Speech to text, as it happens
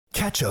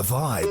Catch a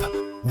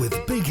vibe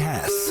with Big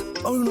Hass.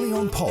 Only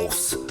on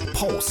Pulse.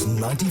 Pulse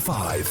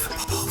 95.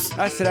 Pulse.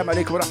 Assalamu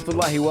alaikum wa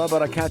rahmatullahi wa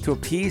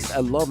barakatuh. Peace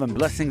and love and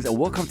blessings, and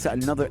welcome to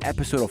another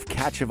episode of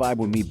Catch a Vibe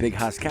with me, Big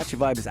Hass. Catch a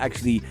Vibe is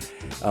actually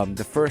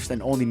the first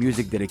and only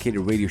music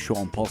dedicated radio show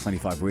on Pulse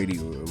 95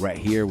 Radio right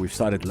here. We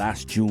started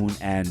last June,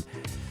 and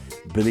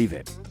believe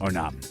it or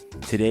not,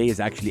 today is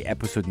actually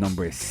episode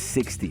number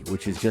 60,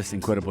 which is just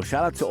incredible.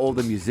 Shout out to all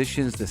the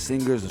musicians, the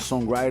singers, the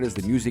songwriters,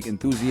 the music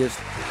enthusiasts.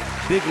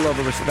 Big love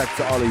and respect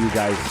to all of you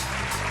guys.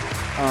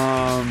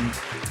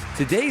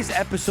 Today's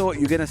episode,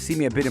 you're going to see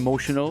me a bit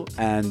emotional,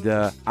 and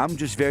I'm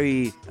just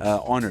very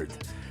honored.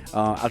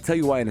 I'll tell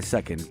you why in a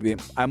second.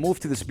 I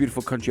moved to this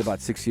beautiful country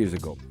about 6 years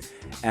ago.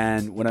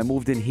 And when I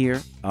moved in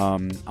here, I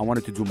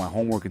wanted to do my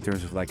homework in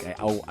terms of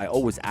I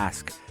always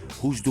ask,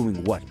 who's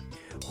doing what?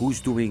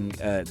 Who's doing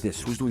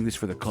this? Who's doing this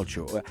for the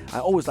culture? I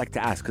always like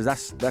to ask,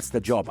 because that's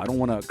the job. I don't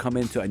want to come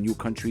into a new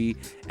country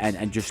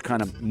and just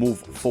kind of move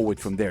forward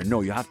from there.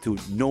 No, you have to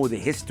know the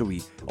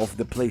history of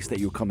the place that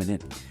you're coming in.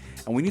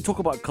 And when you talk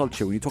about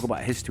culture, when you talk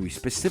about history,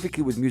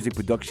 specifically with music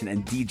production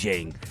and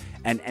DJing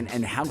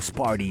and house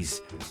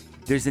parties,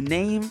 there's a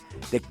name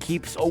that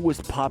keeps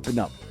always popping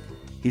up.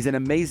 He's an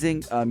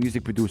amazing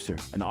music producer,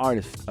 an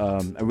artist,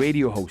 a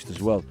radio host as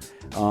well,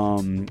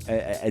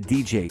 a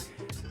DJ.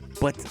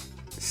 But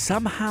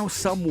somehow,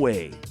 some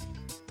way,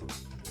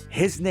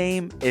 his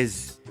name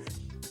is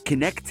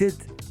connected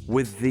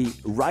with the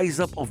rise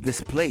up of this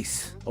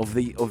place, of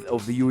the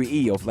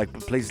UAE, of like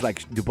places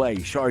like Dubai,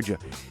 Sharjah.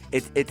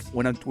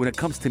 When it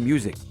comes to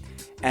music,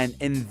 and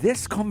in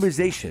this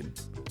conversation,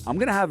 I'm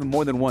gonna have him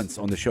more than once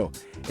on the show.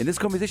 In this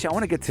conversation, I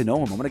want to get to know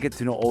him. I want to get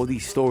to know all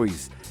these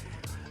stories.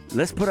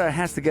 Let's put our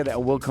hands together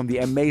and welcome the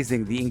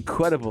amazing, the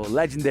incredible,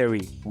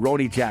 legendary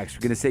Rone Jaxx.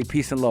 We're gonna say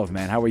peace and love,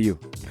 man. How are you?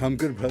 I'm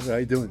good, brother. How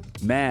you doing?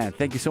 Man,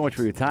 thank you so much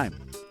for your time.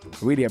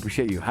 Really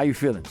appreciate you. How you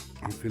feeling?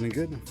 I'm feeling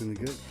good.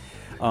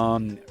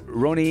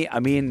 Rone, I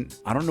mean,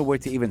 I don't know where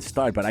to even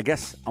start, but I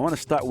guess I want to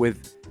start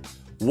with,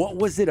 what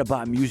was it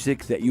about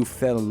music that you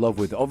fell in love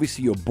with?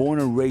 Obviously, you're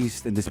born and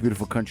raised in this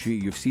beautiful country.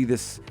 You've seen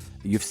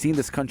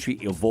this country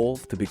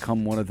evolve to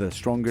become one of the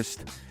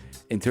strongest,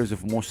 in terms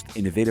of most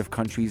innovative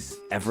countries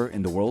ever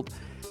in the world.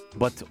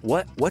 But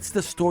what's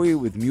the story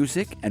with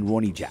music and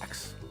Rone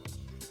Jaxx?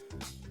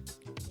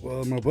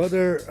 Well, my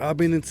brother, I've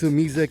been into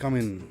music,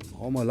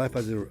 all my life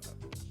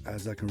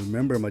as I can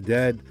remember. My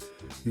dad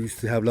used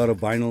to have a lot of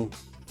vinyl,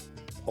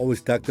 always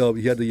stacked up.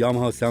 He had the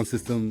Yamaha sound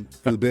system,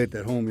 full bit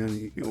at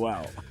home.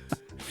 Wow.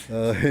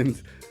 And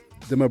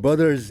then my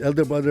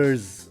elder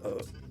brothers,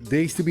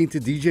 they used to be into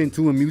DJing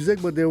too and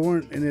music, but they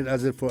weren't in it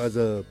as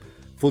a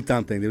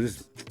full-time thing. They were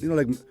just,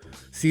 like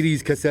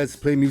CDs, cassettes,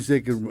 play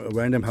music at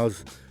random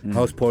house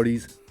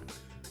parties.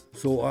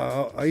 So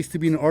I used to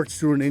be an art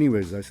student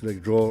anyways. I used to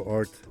draw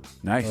art.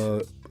 Nice.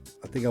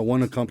 I think I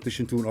won a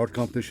competition too, an art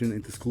competition,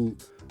 inter-school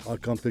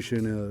art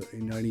competition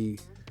in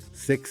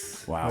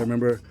 96. Wow. I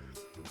remember.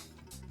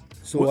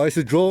 So I used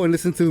to draw and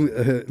listen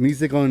to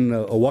music on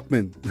a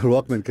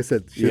Walkman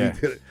cassette. Yeah.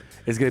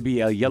 It's going to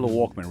be a yellow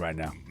Walkman right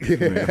now.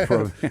 Yeah.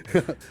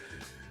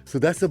 So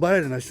that's about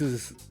it. And I used to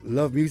just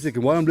love music.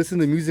 And while I'm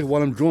listening to music,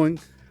 while I'm drawing,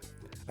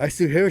 I used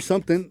to hear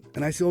something,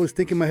 and I used to always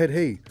think in my head,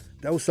 hey,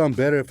 that would sound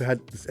better if it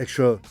had this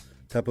extra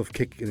type of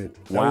kick in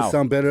it. That would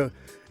sound better.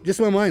 Just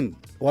in my mind,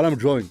 while I'm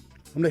drawing.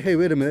 I'm like, hey,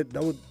 wait a minute.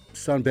 That would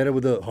sound better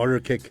with a harder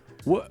kick.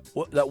 What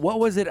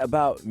was it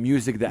about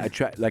music that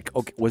attracted?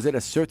 Okay, was it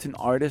a certain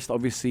artist?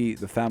 Obviously,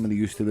 the family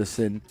used to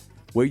listen.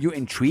 Were you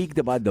intrigued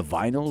about the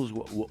vinyls?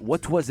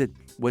 What was it?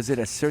 Was it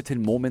a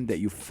certain moment that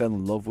you fell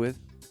in love with?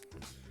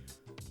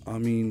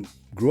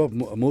 Grew up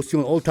mostly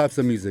on all types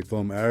of music,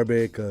 from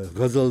Arabic,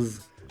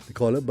 ghazals, they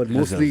call it, but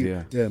mostly,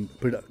 they're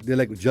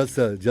like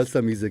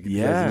jalsa music, if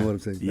you guys know what I'm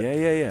saying.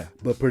 Yeah.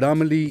 But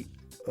predominantly,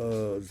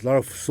 there's a lot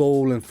of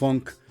soul and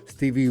funk,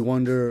 Stevie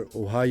Wonder,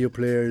 Ohio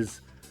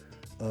players,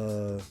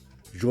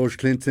 George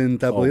Clinton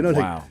type of,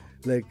 wow.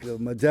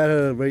 My dad had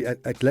a very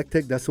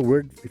eclectic, that's the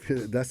word,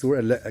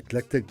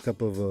 eclectic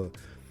type of,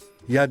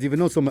 he had even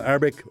know some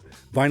Arabic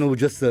vinyl with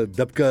just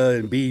dabka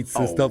and beats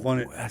and stuff on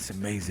it. That's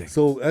amazing.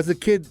 So as a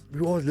kid,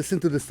 we always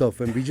listened to this stuff,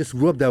 and we just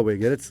grew up that way,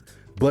 get it?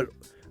 But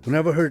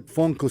whenever I heard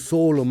funk or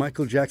soul or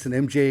Michael Jackson,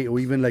 MJ, or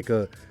even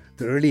the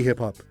early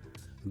hip-hop,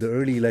 the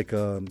early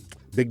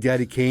Big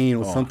Daddy Kane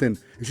or something,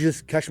 it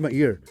just catch my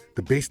ear.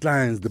 The bass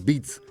lines, the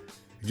beats,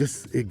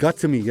 it got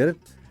to me, get it?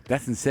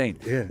 That's insane.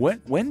 Yeah.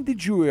 When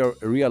did you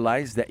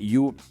realize that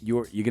you're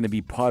going to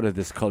be part of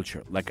this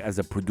culture, like as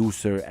a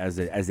producer, as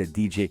a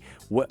DJ?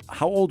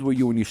 How old were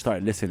you when you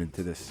started listening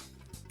to this?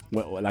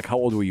 How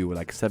old were you?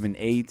 Like 7,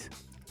 8,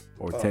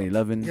 or 10,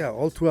 11? Yeah,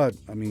 all throughout.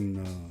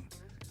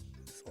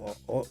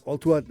 All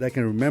throughout I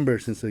can remember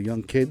since a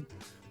young kid,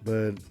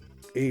 but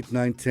 8,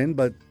 9, 10,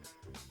 but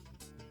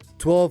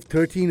 12,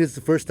 13 is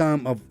the first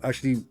time I've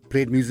actually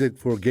played music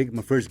for a gig,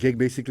 my first gig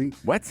basically.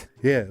 What?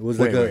 Yeah, it was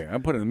wait,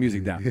 I'm putting the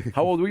music down.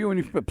 How old were you when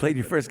you played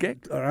your first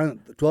gig? Around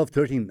 12,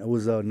 13. I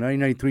was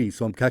 1993,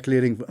 so I'm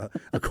calculating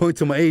according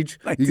to my age.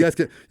 You guys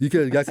can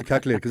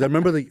calculate, because I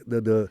remember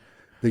the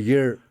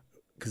year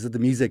because of the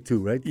music too,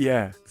 right?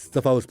 Yeah.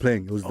 Stuff I was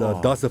playing. It was the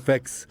DOS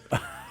Effects,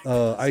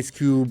 Ice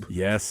Cube,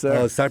 Yes,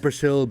 sir.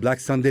 Cypress Hill, Black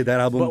Sunday, that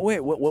album. But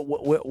wait,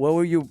 what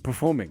were you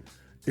performing?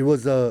 It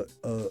was a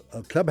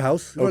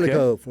clubhouse. You know, Okay.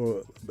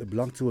 it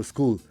belonged to a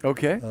school.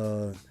 Okay.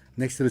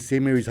 Next to the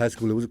St. Mary's High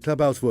School. It was a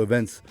clubhouse for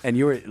events. And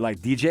you were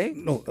like DJ?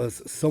 No,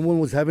 someone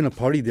was having a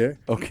party there.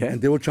 Okay.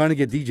 And they were trying to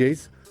get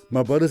DJs.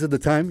 My brothers at the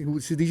time, who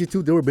was DJ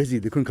too, they were busy.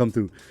 They couldn't come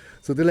through.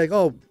 So they're like,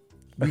 oh,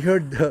 we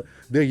heard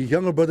the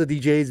younger brother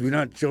DJs. We're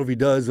not sure if he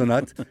does or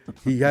not.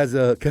 He has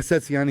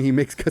cassettes, yani he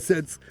makes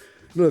cassettes.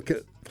 Look,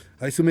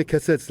 I used to make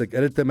cassettes, like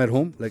edit them at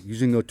home, like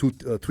using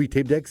three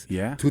tape decks.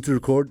 Yeah. 2 to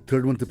record,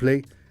 third one to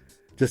play.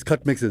 Just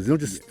cut mixes,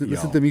 just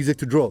listen to music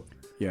to draw.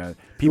 Yeah.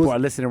 People are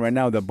listening right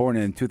now. They're born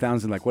in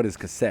 2000. Like, what is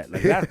cassette?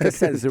 Like, that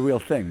cassette is a real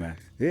thing, man.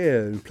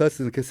 Yeah, and plus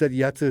in the cassette,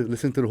 you had to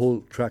listen to the whole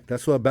track.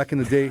 That's why back in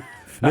the day,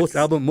 most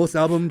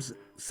albums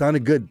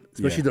sounded good,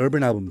 especially the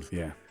urban albums.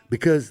 Yeah.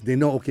 Because they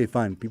know, okay,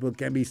 fine, people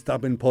can't be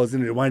stopping,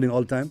 pausing, rewinding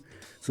all the time.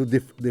 So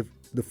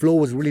the flow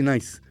was really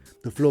nice.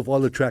 The flow of all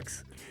the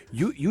tracks.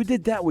 You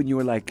did that when you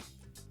were like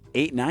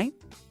 8, 9?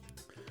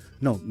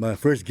 No, my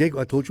first gig,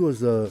 I told you,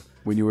 was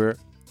When you were...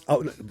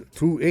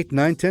 through 8,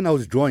 9, 10, I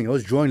was drawing,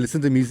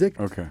 listening to music.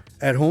 Okay.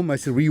 At home, I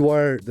used to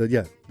rewire,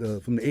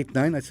 from the 8,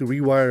 9, I used to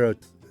rewire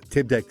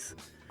tape decks.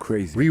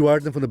 Crazy.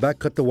 Rewired them from the back,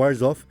 cut the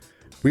wires off,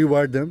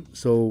 rewired them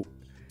so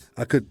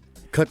I could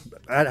cut.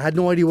 I had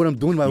no idea what I'm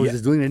doing, but I was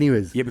just doing it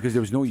anyways. Yeah, because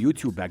there was no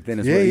YouTube back then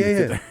as Yeah, well.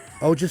 yeah.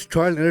 I was just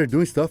trial and error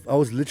doing stuff. I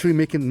was literally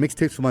making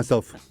mixtapes for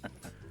myself.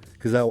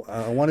 Because I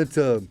wanted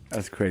to...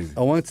 That's crazy.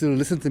 I wanted to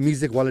listen to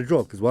music while I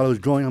draw. Because while I was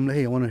drawing, I'm like,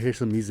 hey, I want to hear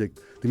some music.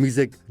 The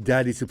music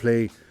Dad used to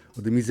play,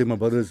 or the music my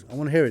brothers, I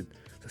want to hear it.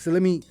 So I said,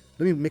 let me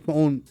make my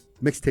own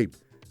mixtape.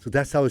 So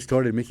that's how I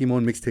started, making my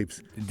own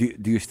mixtapes.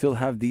 Do you still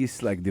have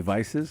these like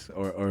devices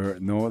or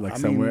no, like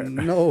somewhere?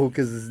 No,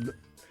 because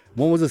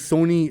one was a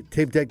Sony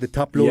tape deck, the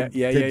top load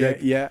tape deck.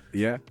 Yeah.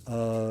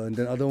 And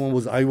then other one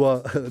was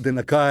Iowa, then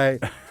Akai,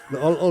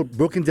 all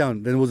broken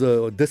down. Then it was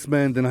a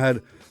Discman. Then I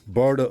had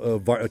borrowed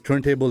a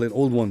turntable, an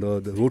old one,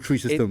 the rotary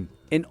system.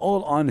 In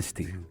all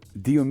honesty,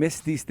 do you miss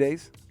these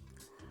days?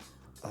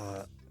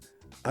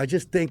 I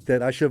just think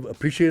that I should have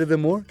appreciated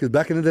them more. Because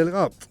back in the day, like,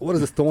 oh, what is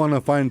this I want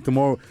to find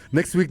tomorrow?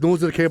 Next week, no one's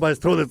going to care about it.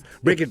 Throw this,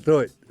 break it, throw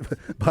it.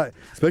 But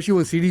especially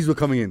when CDs were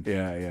coming in.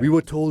 Yeah. We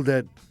were told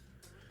that's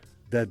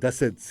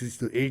it. It's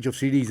the age of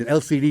CDs and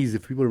LCDs,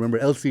 if people remember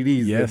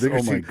LCDs. Yes,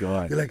 oh my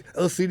God. They're like,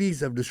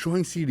 LCDs are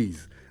destroying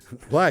CDs.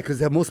 Why? Because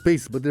they have more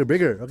space, but they're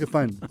bigger. Okay,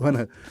 fine. Why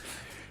not?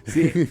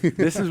 See,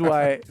 this is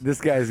why this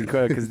guy is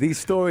incredible, because these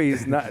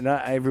stories, not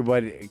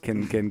everybody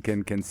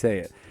can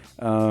say it.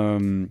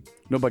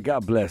 No, but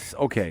God bless.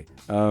 Okay.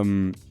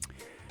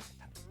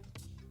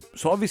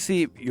 So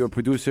obviously you're a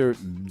producer,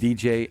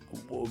 DJ.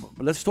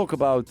 Let's talk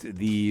about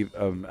the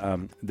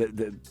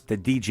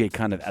DJ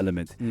kind of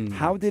element.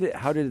 How did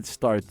it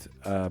start?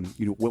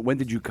 When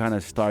did you kind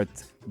of start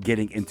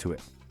getting into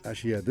it?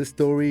 Actually, yeah, this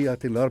story I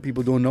think a lot of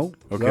people don't know.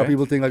 Okay. A lot of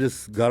people think I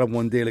just got up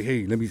one day like,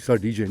 hey, let me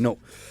start DJing. No,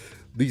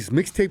 these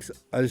mixtapes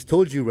I just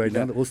told you right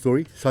now, the whole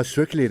story, start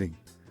circulating.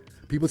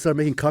 People start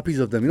making copies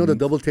of them. You know the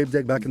double tape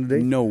deck back in the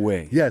day? No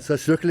way. Yeah, start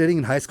circulating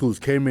in high schools,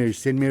 Cambridge,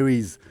 St.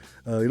 Mary's,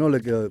 what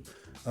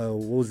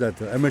was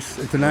that?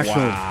 Emerson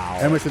International. Wow.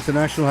 Emerson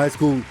International High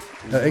School,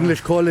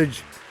 English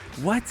College.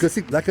 What? Because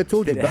like I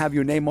told Did you. it have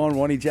your name on,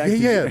 Ronnie Jaxx?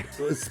 Yeah.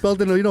 It's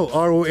spelled in,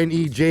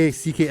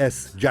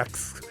 RONEJCKS,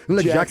 Jaxx.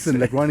 Like Jackson,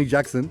 like Ronnie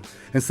Jackson.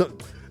 And so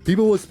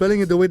people were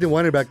spelling it the way they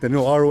wanted back then,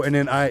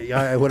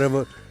 RONNI,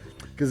 whatever.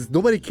 Because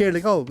nobody cared,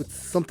 like, oh, it's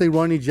something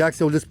Ronnie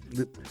Jackson.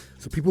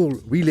 So people were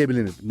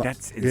relabeling it.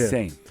 That's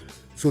insane.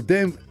 So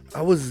then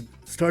I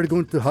started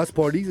going to house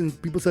parties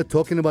and people started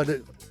talking about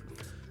it.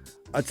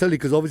 I tell you,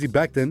 because obviously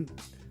back then,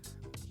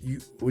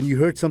 when you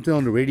heard something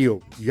on the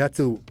radio, you had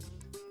to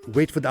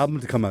wait for the album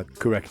to come out.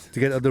 Correct. To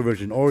get other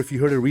version. Or if you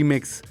heard a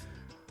remix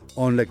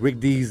on like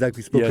Rick D's, like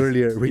we spoke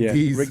earlier. Rick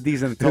D's. Rick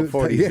D's in the top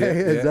 40s. Yeah,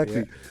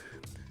 exactly. Yeah.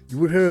 You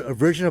would hear a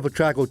version of a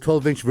track, or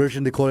 12-inch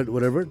version, they call it,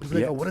 whatever. People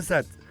like, oh, what is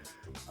that?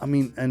 I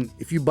mean, and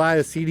if you buy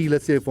a CD,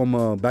 let's say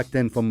from back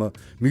then from a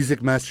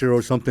Music Master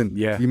or something,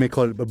 you may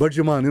call it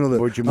Burjaman,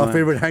 our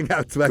favorite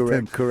hangouts back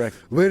then. Correct.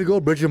 Way to go,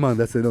 Burjaman.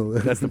 That's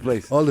That's the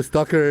place. All the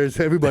stalkers,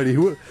 everybody,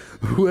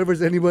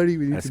 whoever's anybody,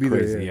 we need to be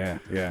crazy.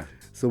 there. Yeah.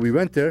 So we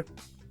went there.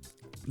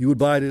 You would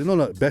buy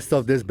it, best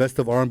of this, best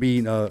of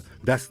R&B.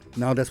 That's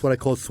what I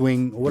call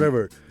swing or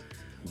whatever.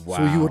 Wow.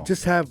 So you would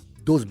just have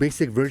those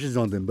basic versions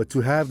on them, but to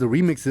have the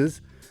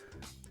remixes,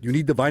 you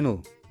need the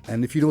vinyl.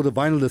 And if you know the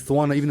vinyl, the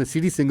Swana, even the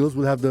CD singles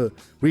will have the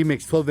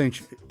remix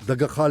 12-inch, the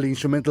Gakhali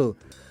instrumental,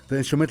 the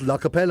instrumental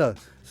acapella.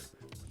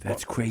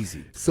 That's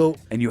crazy. So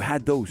and you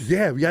had those.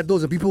 Yeah, we had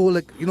those, and people were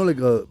like,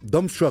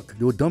 dumbstruck.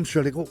 They were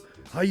dumbstruck. Like, oh,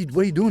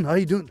 what are you doing? How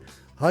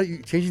are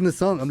you changing the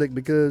song? I'm like,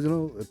 because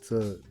it's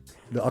the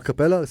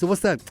acapella. So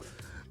what's that?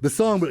 The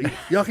song,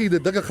 Yaki, the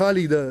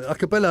Dagakhali, the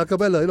acapella,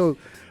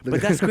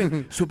 But that's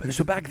great.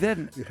 So back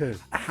then,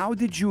 how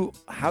did you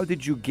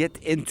get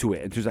into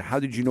it? In terms of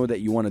how did you know that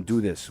you want to do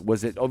this?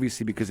 Was it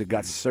obviously because it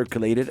got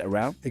circulated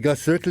around? It got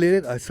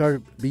circulated. I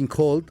started being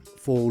called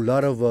for a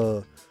lot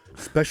of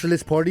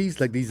specialist parties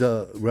like these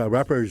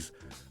rappers.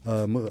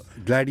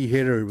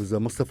 Gladiator was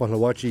Mustafa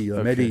Al-Hawachi,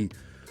 Mehdi.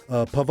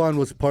 Pavan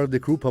was part of the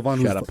crew. Shout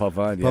out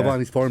Pavan, yeah.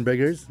 Pavan is Foreign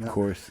Beggars. Of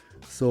course.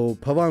 So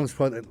Pavan was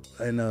part,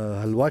 and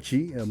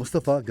Al-Hawachi,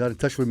 Mustafa got in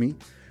touch with me.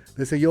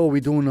 They said, yo,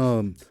 we're doing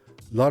a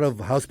lot of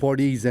house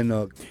parties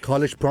and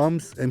college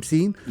proms,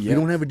 MCing. Yeah. We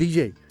don't have a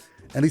DJ.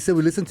 And they said,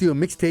 we listen to your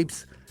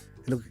mixtapes.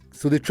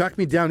 So they tracked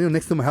me down,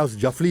 next to my house,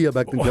 Jafliya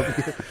back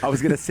then. I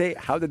was going to say,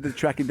 how did the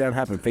tracking down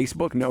happen?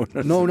 Facebook? No,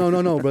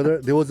 brother.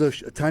 There was a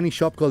tiny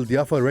shop called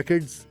Diafa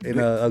Records in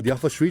Al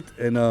Diafa Street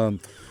and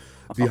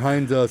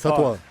behind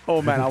Satwa.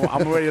 Oh, man,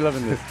 I'm already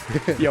loving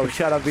this. Yo,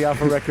 shout out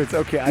Diafa Records.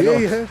 Okay, I know.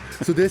 Yeah.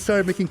 So they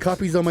started making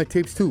copies of my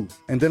tapes too.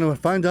 And then when I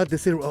found out, they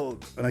said, oh,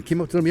 and I came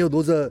up to them, yo,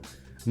 those are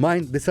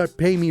mine. They started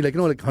paying me like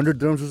 100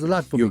 dirhams was a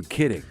lot for me. You're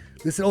kidding.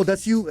 They said, oh,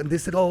 that's you. And they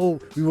said, oh,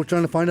 we were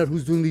trying to find out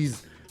who's doing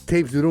these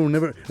tapes. They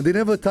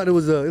never thought it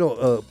was a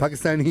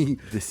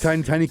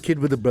Pakistani tiny kid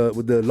with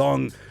the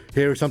long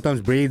hair, sometimes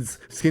braids,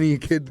 skinny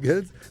kid.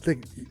 It's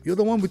like, you're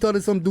the one. We thought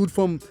it's some dude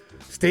from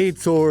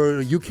States or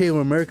UK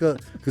or America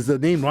because the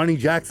name Ronnie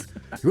Jaxx.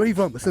 Where are you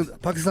from? I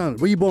said, Pakistan.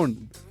 Where you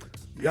born?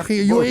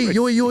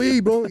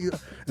 UAE, bro.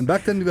 And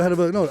back then we had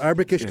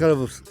Arabic-ish kind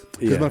of,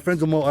 because my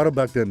friends were more Arab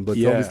back then, but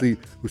obviously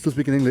we're still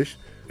speaking English.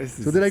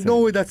 So they're like, no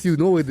way, that's you.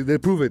 No way. They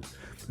prove it.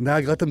 And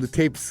I got them the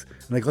tapes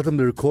and I got them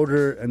the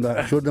recorder and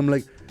I showed them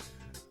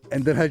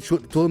and then I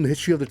told them the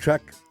history of the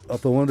track.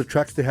 Of one of the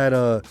tracks, they had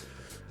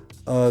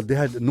they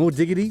had No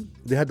Diggity.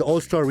 They had the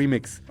All Star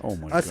remix. Oh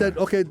my! I said,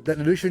 okay, that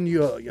edition,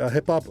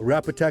 hip hop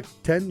rap attack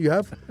 10 you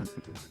have.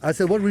 I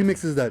said, what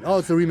remix is that? Oh,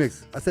 it's a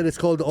remix. I said, it's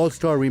called the All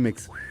Star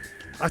remix.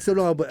 I said,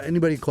 no, but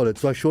anybody call it.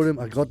 So I showed him.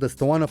 I got the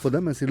Stawana for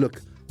them and said, look,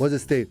 what's it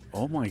state?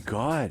 Oh my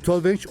God!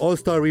 12-inch All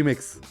Star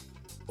remix.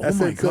 Oh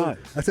my God!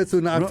 I said, so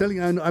now I'm telling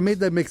you, I made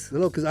that mix.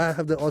 Look, because I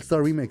have the All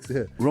Star remix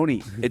here.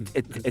 Rone,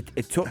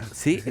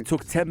 it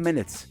took 10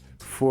 minutes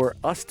for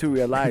us to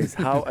realize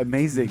how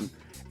amazing.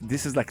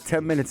 This is like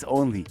 10 minutes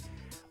only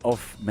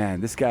of,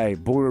 man, this guy,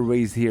 born and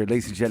raised here,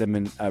 ladies and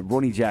gentlemen,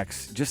 Rone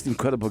Jaxx, just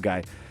incredible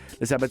guy.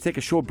 Listen, I'm going to take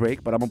a short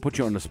break, but I'm going to put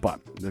you on the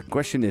spot. The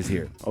question is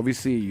here.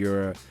 Obviously,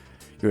 you're a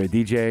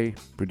DJ,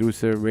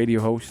 producer, radio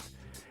host,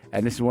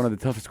 and this is one of the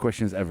toughest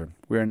questions ever.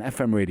 We're on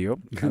FM radio,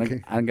 and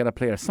Okay. I'm going to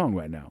play a song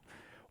right now.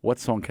 What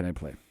song can I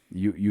play?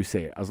 You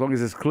say it. As long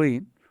as it's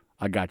clean,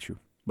 I got you.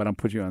 But I'm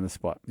putting you on the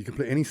spot. You can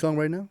play any song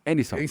right now?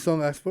 Any song. Any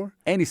song asked for?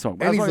 Any song.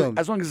 Any song.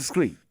 As long as it's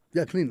clean.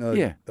 Yeah, clean.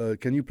 Yeah.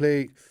 Can you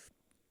play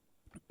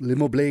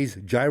Limo Blaze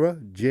Jireh?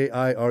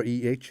 Jireh.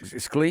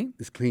 It's clean?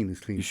 It's clean. It's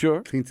clean. You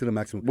sure? Clean to the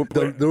maximum. We'll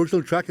play- The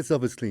original track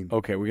itself is clean.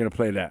 Okay, we're going to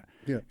play that.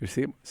 Yeah. You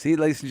see,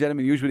 ladies and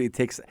gentlemen, usually it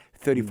takes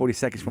 30, 40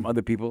 seconds from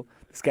other people.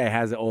 This guy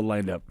has it all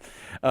lined up.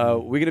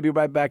 We're going to be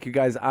right back, you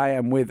guys. I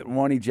am with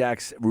Rone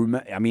Jaxx.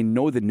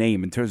 Know the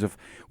name in terms of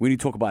when you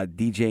talk about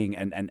DJing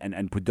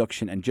and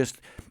production and just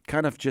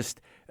kind of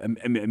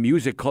a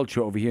music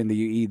culture over here in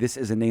the UAE. This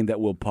is a name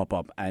that will pop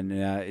up, and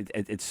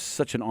it's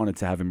such an honor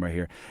to have him right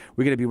here.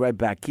 We're going to be right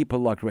back. Keep it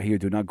locked right here.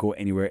 Do not go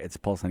anywhere. It's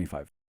Pulse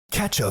 95.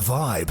 Catch a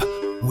vibe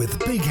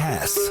with Big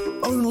Hass,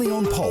 only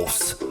on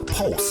Pulse.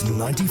 Pulse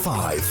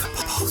 95.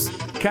 Pulse.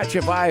 Catch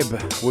a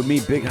vibe with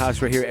me, Big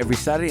House, right here every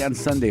Saturday and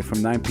Sunday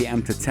from 9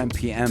 p.m. to 10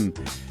 p.m.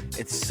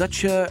 It's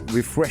such a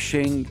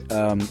refreshing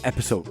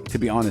episode, to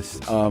be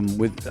honest,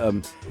 with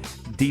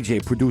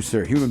DJ,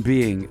 producer, human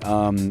being,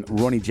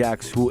 Rone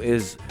Jaxx, who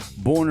is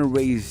born and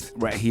raised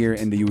right here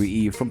in the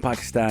UAE, from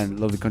Pakistan,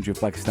 love the country of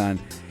Pakistan,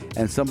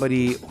 and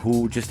somebody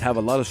who just have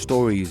a lot of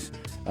stories.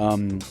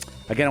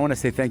 Again, I want to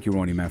say thank you,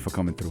 Rone, man, for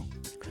coming through.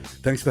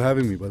 Thanks for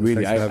having me, brother.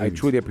 Really, Thanks for I having me.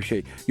 truly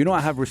appreciate it. You know, I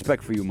have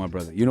respect for you, my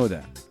brother. You know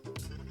that.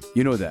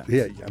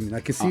 Yeah, I mean, I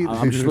can see it.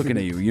 I'm just looking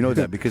at you. You know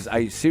that because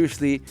I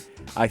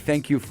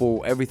thank you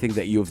for everything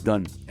that you've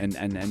done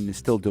and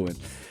still doing.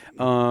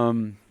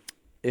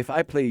 If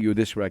I play you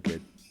this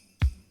record,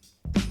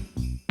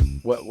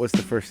 what's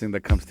the first thing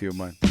that comes to your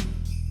mind?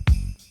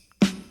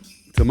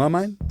 To my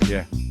mind,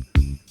 Yeah.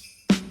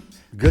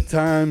 good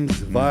times,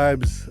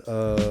 vibes.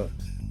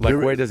 Like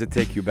where does it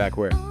take you back?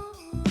 Where?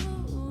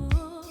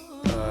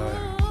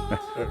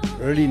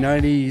 Early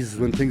 90s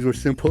when things were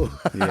simple.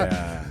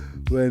 Yeah.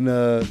 When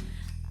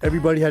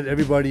everybody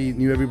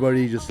knew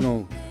everybody, just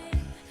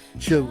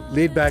chill,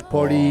 laid back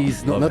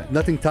parties, love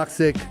nothing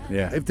toxic.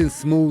 Yeah. Everything's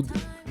smooth.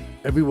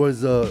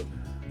 Everyone's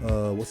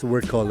what's the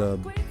word called?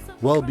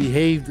 Well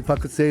behaved, if I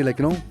could say,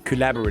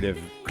 Collaborative.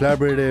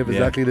 collaborative. Yeah.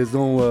 Exactly. There's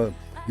no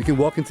you can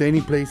walk into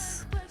any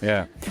place.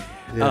 Yeah.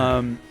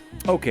 Yeah.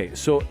 Okay,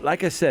 so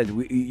like I said,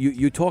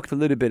 you talked a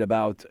little bit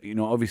about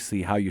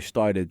obviously how you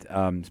started,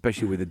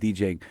 especially with the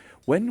DJing.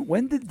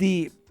 When did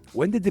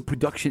the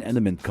production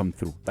element come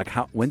through? Like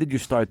when did you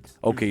start?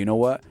 Okay, you know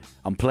what?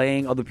 I'm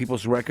playing other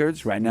people's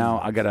records right now.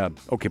 I gotta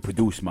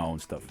produce my own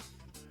stuff.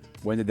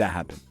 When did that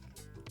happen?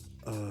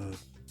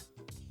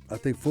 I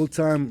think full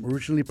time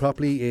originally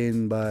properly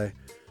by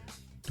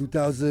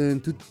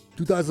 2000,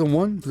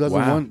 2001.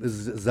 2001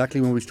 is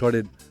exactly when we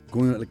started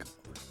going like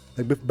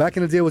back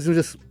in the day it wasn't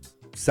just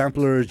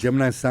samplers,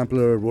 Gemini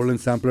sampler,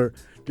 Roland sampler,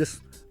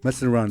 just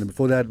messing around. And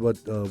before that,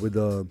 with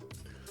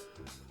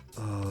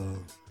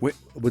With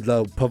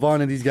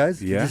Pavan and these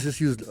guys. Yeah.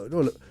 Just used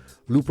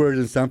loopers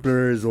and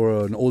samplers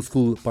or an old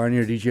school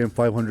Pioneer DJM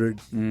 500.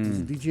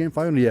 DJM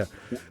 500, yeah.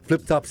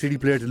 Flip top CD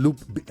player to loop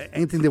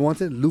anything they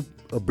wanted. Loop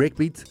a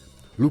breakbeat,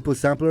 loop a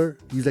sampler.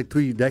 Use like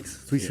 3 decks,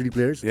 3 CD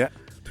players. Yeah.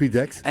 3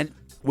 decks. And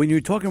when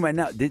you're talking right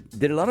now,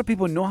 did a lot of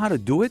people know how to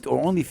do it,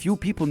 or only few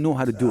people know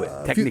how to do it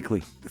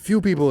technically? Few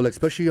people, like,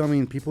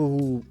 especially people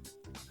who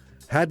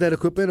had that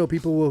equipment, or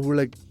people who were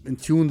like in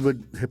tune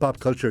with hip hop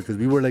culture, because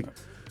we were like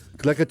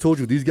I told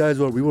you, these guys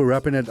we were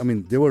rapping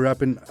they were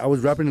rapping. I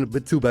was rapping a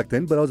bit too back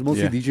then, but I was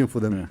mostly DJing for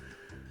them.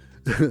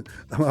 Yeah.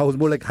 I was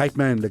more like hype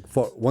man, like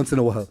for once in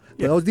a while.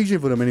 But I was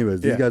DJing for them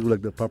anyways. These guys were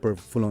like the proper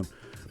full on.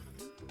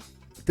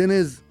 Thing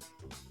is,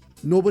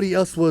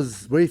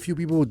 very few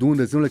people were doing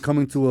this. They were like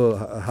coming to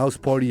a house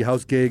party,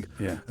 house gig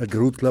at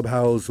Garut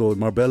Clubhouse or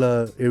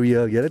Marbella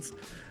area. Get it?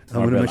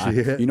 Marbella.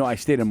 I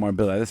stayed in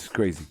Marbella. This is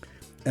crazy.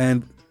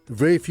 And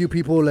very few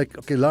people, a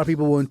lot of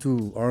people were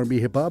into R&B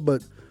hip hop,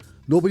 but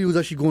nobody was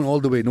actually going all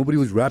the way. Nobody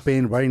was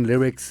rapping, writing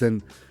lyrics.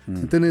 And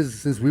the thing is,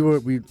 since we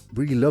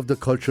really loved the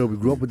culture, we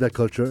grew up with that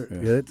culture.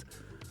 Get it?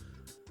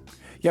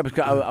 Yeah,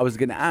 because I was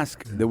going to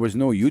ask, there was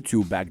no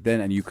YouTube back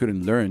then and you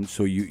couldn't learn,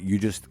 so you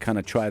just kind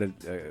of tried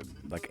to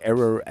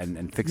error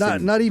and fix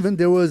it. Not even.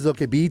 There was,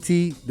 BET,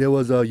 there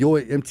was Yo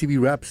MTV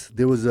Raps,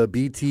 there was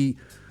BET.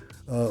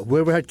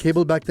 Whoever had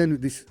cable back then,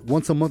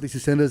 once a month they used to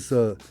send us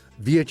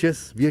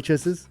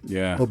VHSs.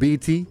 Yeah. Or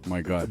BET.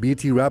 My God.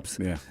 BET Raps.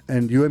 Yeah.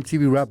 And Yo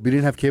MTV Rap, we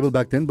didn't have cable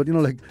back then, but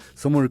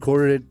someone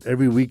recorded it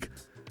every week.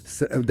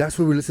 So, that's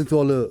where we listened to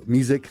all the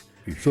music.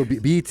 So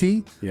BET,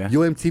 Yo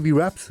MTV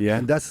Raps,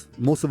 and that's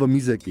most of the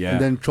music. Yeah.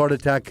 And then Chart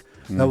Attack,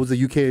 that was a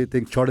UK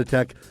thing, Chart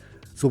Attack.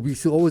 So we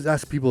used to always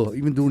ask people,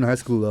 even during high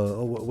school,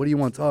 what do you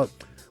want? Oh,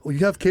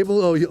 you have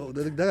cable? Oh,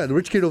 the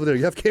rich kid over there,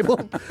 you have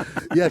cable?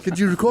 Yeah, could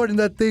you record in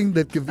that thing,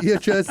 that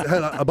VHS?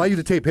 I'll buy you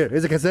the tape. Here,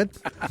 here's a cassette.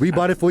 We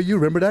bought it for you.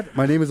 Remember that?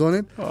 My name is on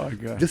it. Oh,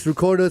 God. Just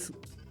record us.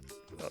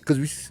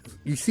 Because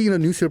you see in a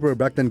newspaper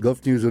back then,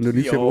 Gulf News, and the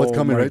newspaper what's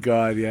coming, right? Oh,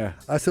 my God, yeah.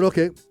 I said,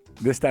 okay.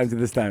 This time to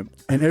this time.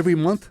 And every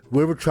month,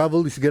 wherever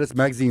traveled, used to get us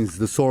magazines,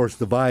 The Source,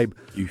 The Vibe,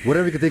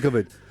 whatever you could think of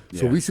it.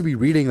 So we used to be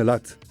reading a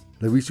lot.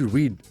 We used to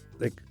read,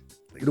 we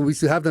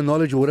used to have the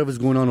knowledge of whatever's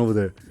going on over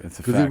there.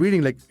 Because we're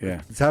reading,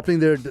 it's happening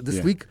there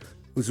this week.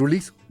 It was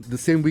released the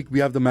same week we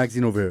have the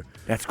magazine over here.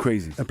 That's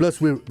crazy. And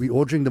plus, we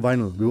ordering the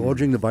vinyl. We were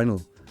ordering the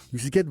vinyl. We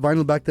used to get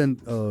vinyl back then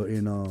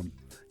in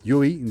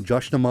UAE, in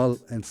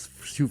Jashtnamal, and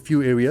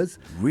few areas.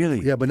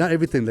 Really? Yeah, but not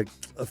everything. Like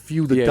a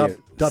few,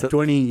 top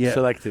 20. Yeah.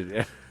 Selected,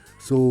 yeah.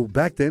 So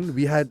back then,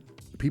 we had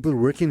people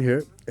working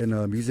here in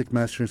Music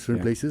Master in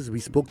certain places. We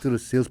spoke to the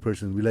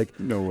salesperson. We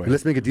no way.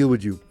 Let's make a deal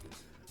with you.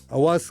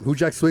 Who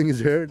Jaxx Swing is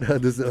here.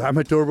 This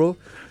I'm Turbo.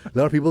 A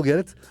lot of people get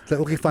it. It's like,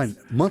 okay, fine.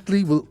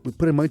 Monthly, we'll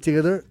put a money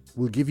together.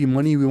 We'll give you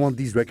money. We want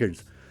these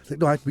records. It's like,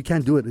 no, we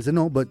can't do it. I said,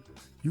 no, but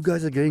you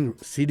guys are getting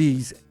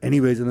CDs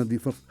anyways, and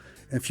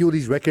a few of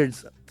these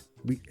records,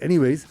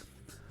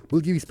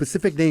 we'll give you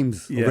specific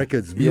names of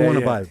records we want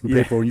to buy. We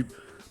pay for you,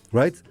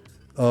 right?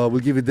 We'll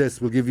give you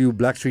this. We'll give you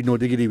Blackstreet No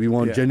Diggity. We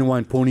want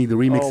Genuine Pony, the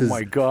remixes. Oh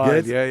my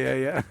God!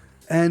 Yeah.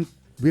 And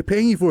we're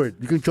paying you for it.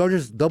 You can charge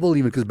us double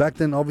even, because back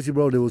then, obviously,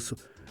 bro, there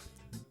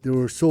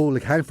were so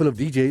handful of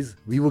DJs.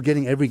 We were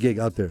getting every gig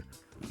out there,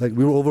 we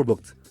were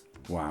overbooked.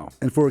 Wow.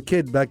 And for a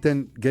kid back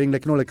then, getting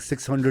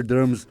 600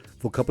 dirhams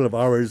for a couple of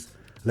hours,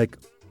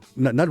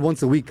 not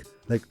once a week,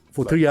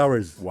 for 3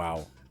 hours.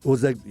 Wow. It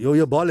was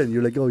you're balling.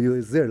 You're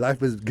it's there.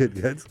 Life is good,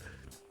 yes.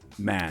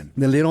 Man.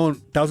 And then later on,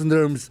 1,000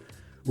 dirhams.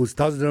 Was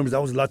 1,000 dirhams.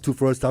 That was a lot too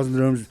for us. 1,000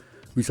 dirhams.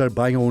 We started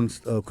buying our own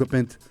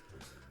equipment.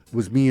 It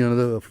was me and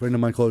another friend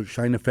of mine called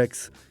Shine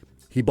Effects.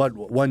 He bought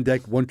one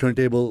deck, one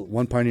turntable,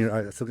 one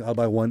Pioneer. I'll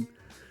buy one.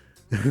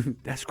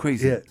 That's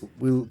crazy. Yeah,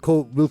 we'll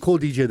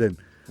co-DJ then.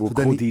 We'll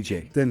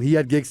co-DJ. Then he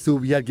had gigs too.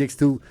 We had gigs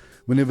too.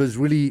 When it was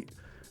really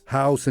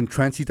house and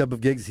trancey type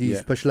of gigs, he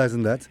specialized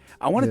in that.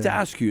 I wanted to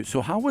ask you.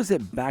 So how was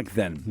it back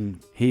then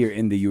here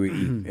in the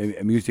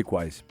UAE,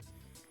 music-wise?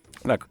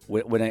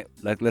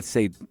 Let's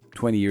say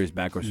 20 years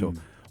back or so.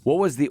 What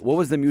was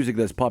the music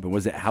that's popping?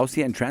 Was it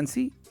housey and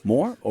trancey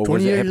more, or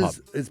was it hip hop?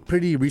 It's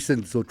pretty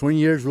recent. So 20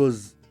 years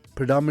was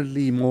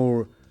predominantly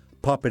more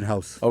pop and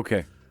house.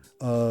 Okay.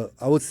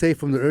 I would say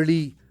from the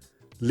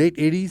late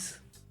 80s,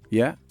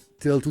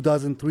 till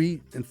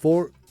 2003 and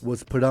 4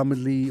 was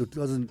predominantly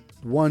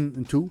 2001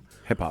 and 2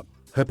 hip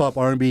hop,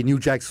 R&B, New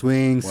Jack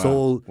Swing,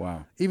 soul.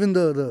 Wow. Even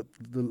the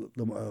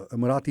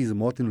Emiratis and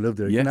Martin who live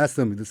there. You can ask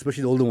them,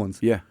 especially the older ones.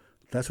 Yeah.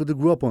 That's what they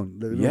grew up on.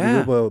 They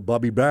grew up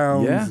Bobby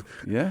Brown,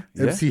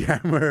 MC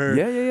Hammer,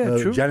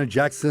 true. Janet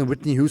Jackson,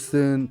 Whitney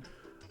Houston.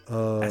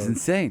 That's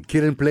insane.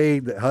 Kid and Play,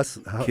 the house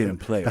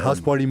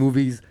party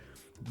movies.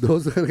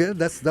 Those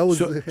that was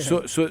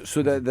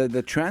so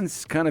the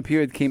trance kind of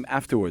period came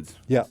afterwards.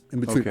 Yeah, in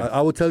between. Okay.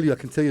 I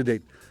can tell you a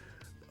date.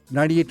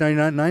 98,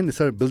 99, they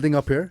started building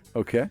up here.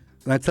 Okay.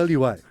 And I tell you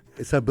why.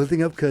 It started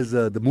building up because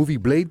the movie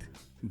Blade.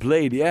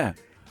 Yeah.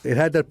 It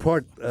had that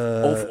part.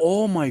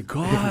 Oh my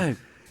God.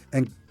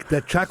 And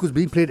that track was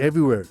being played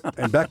everywhere.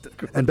 And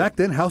back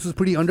then, house was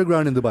pretty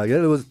underground in Dubai. Yeah,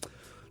 there was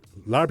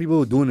a lot of people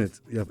were doing it.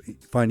 You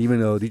find even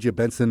DJ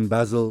Benson,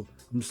 Basil.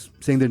 I'm just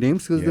saying their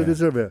names because they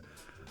deserve it.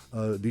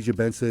 DJ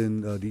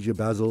Benson, DJ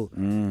Basil.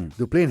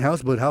 They're playing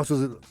house, but house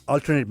was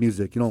alternate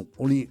music.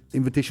 Only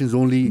invitations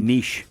only.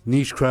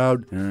 Niche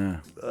crowd.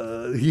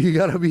 You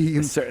gotta be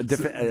in a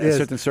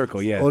certain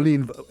circle. Yeah. Only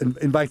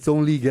invites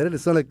only. Get it?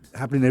 It's not like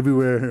happening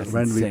everywhere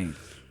randomly. Insane.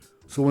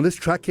 So when this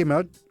track came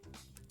out,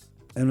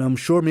 and I'm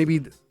sure maybe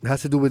it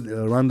has to do with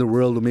around the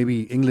world or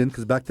maybe England,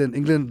 because back then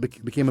England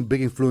became a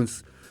big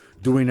influence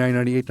during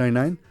 1998,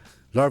 99.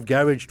 A lot of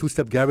garage,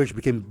 two-step garage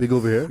became big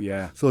over here.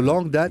 Yeah. So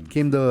along that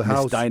came the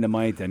house.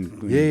 Dynamite and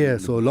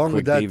So along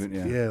with that,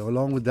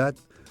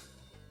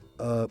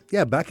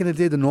 back in the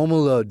day, the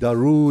normal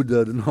Darude,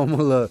 the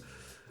normal.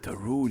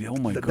 Darude, oh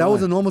my God. That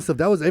was the normal stuff.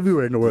 That was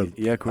everywhere in the world.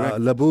 Yeah, correct.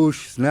 La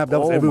Bouche, Snap, that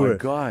was everywhere.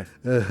 Oh my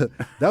God.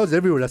 That was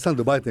everywhere. That's not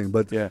the Dubai thing.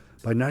 But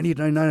by 98,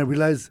 99, I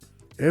realized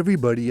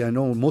everybody, I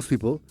know most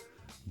people,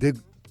 they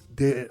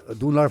do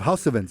a lot of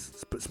house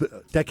events.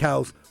 Tech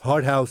house,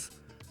 hard house.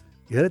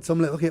 You get it? So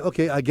I'm like,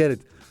 okay, I get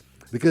it.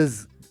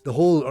 Because the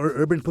whole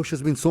urban push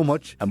has been so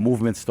much. A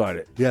movement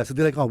started. Yeah, so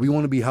they're like, we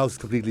want to be house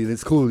completely. And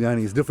it's cool,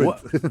 yani, it's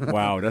different.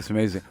 Wow, that's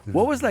amazing.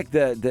 What was like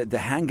the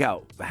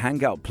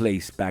hangout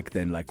place back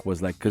then? Like,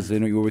 was like, because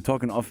you were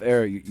talking off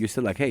air, you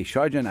said like, hey,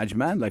 Sharjah and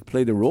Ajman like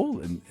played a role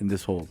in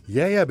this whole.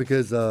 Yeah,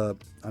 because, no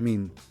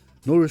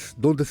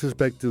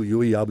disrespect to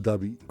UAE, Abu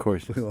Dhabi. Of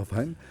course.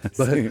 Fine.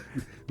 But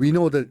we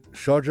know that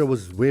Sharjah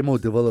was way more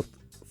developed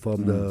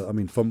from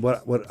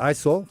what I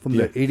saw from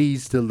the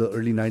 80s till the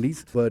early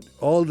 90s. But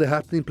all the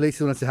happening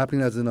places, when I say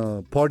happening as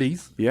in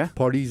parties,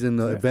 parties and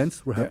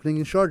events were happening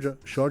in Sharjah.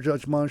 Sharjah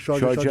Ajman,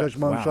 Sharjah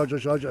Ajman, wow.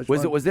 Sharjah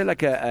Ajman. Was there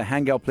like a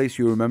hangout place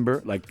you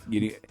remember? Like,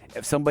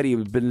 if somebody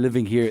had been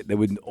living here, they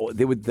would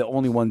the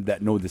only one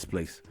that know this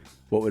place.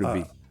 What would it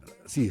be?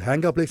 See,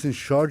 hangout place in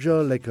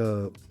Sharjah, like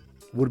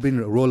would have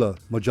been Rola,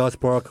 Majaz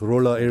Park,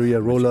 Rola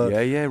area, Rola.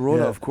 Yeah,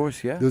 Rola, of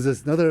course, yeah. There was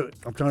this another,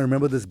 I'm trying to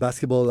remember this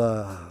basketball,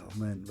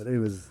 but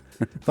anyways,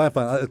 fine,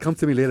 it'll come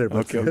to me later.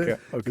 But okay.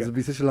 It'll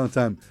be such a long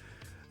time.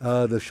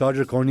 The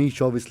Sharjah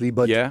Corniche, obviously,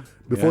 but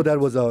before that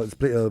was a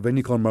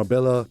venue called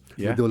Marbella.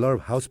 Yeah. There were a lot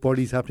of house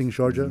parties happening in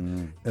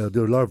Sharjah.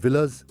 There were a lot of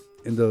villas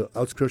in the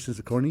outskirts of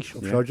the Corniche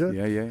of Sharjah.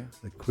 Yeah.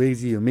 Like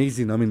crazy,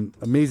 amazing.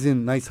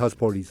 amazing, nice house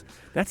parties.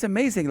 That's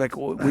amazing. Like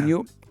when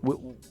you,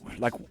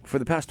 like for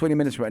the past 20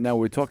 minutes right now,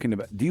 we're talking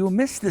about. Do you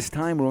miss this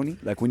time, Rone?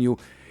 Like when you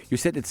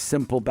said it's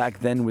simple back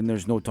then when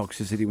there's no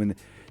toxicity.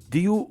 Do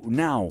you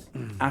now,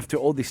 after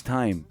all this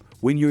time,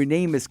 when your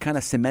name is kind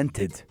of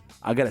cemented?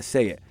 I gotta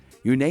say it.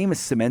 Your name is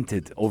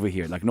cemented over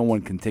here. Like no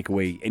one can take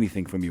away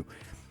anything from you.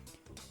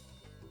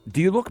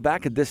 Do you look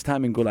back at this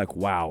time and go like,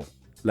 wow,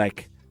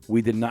 like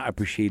we did not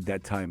appreciate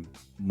that time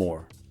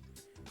more?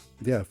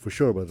 Yeah, for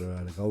sure, brother.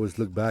 Like, I always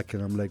look back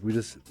and I'm like, we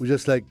just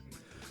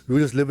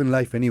living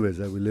life anyways.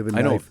 Like, we live in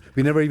life.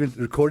 We never even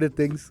recorded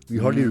things. We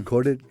hardly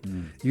recorded.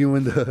 Even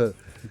when the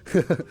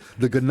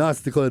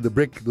ganas, they call it the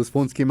brick, those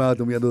phones came out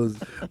and we had those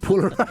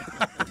Polaroid.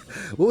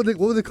 What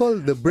would they call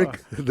it? The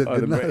brick.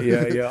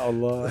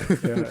 Allah.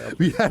 Yeah.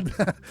 We had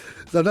that.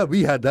 No, not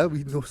we had that.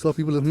 We saw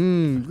people like,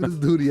 this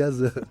dude, he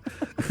has a...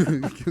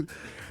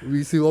 We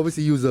used to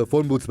obviously use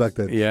phone booths back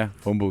then. Yeah,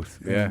 phone booths.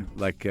 Yeah,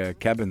 like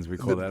cabins, we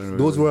call that.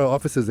 Those were our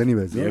offices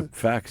anyways. Yeah,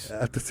 facts.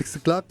 After 6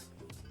 o'clock,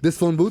 this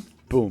phone booth.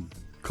 Boom.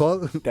 Call.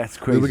 That's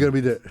crazy. We're going to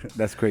be there.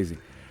 That's crazy.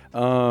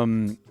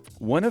 One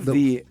of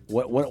the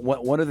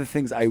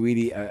things I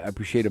really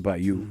appreciate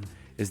about you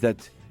is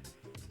that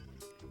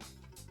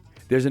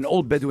there's an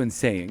old Bedouin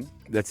saying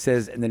that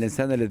says, "إن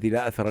الإنسان الذي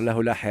لا أثر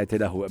له لا حياة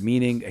له,"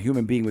 meaning a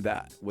human being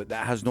that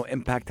has no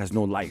impact has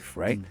no life,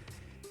 right?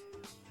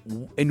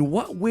 In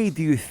what way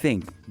do you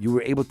think you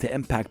were able to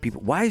impact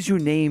people? Why is your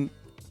name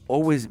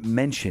always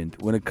mentioned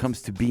when it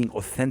comes to being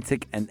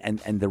authentic and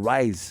the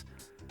rise?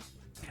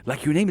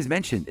 Like your name is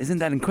mentioned. Isn't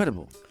that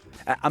incredible?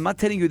 I'm not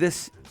telling you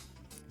this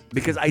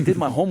because I did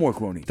my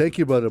homework, Rone. Thank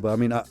you, brother. But I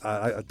mean,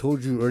 I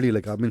told you earlier,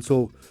 like I've been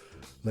so,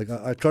 like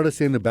I try to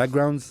stay in the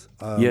backgrounds.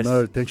 I'm not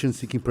an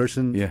attention-seeking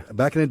person. Yeah.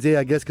 Back in the day,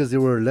 I guess because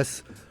there were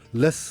less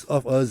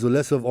of us or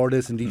less of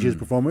artists and DJs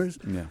performers.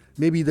 Yeah.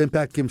 Maybe the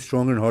impact came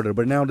stronger and harder.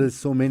 But now there's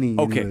so many.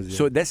 Okay, anyways,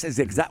 so this is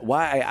exact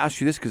why I asked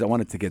you this, because I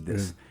wanted to get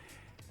this.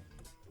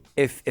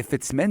 Yeah. If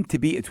it's meant to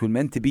be, it will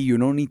meant to be. You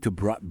don't need to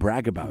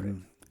brag about it.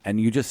 And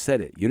you just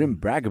said it. You didn't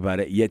brag about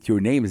it, yet your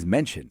name is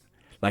mentioned.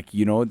 Like,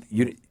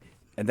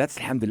 and that's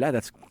alhamdulillah.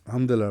 That's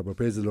alhamdulillah, but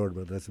praise the Lord,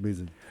 but that's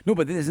amazing. No,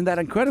 but isn't that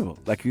incredible?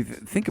 Like, you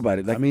think about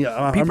it. Like, I mean,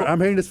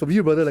 I'm hearing this from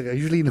you, brother. Like,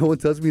 usually no one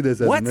tells me this.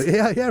 What?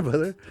 Yeah,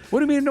 brother. What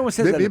do you mean no one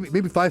says that?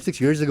 Maybe 5-6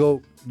 years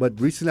ago, but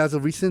as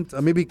of recent,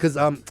 maybe because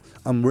I'm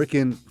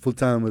working full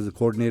time as a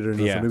coordinator, and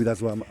so maybe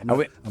that's why I'm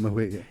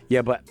away.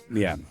 Yeah,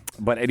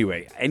 but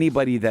anyway,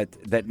 anybody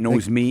that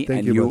knows me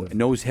and you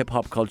knows hip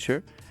hop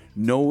culture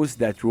knows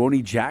that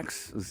Rone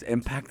Jaxx's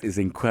impact is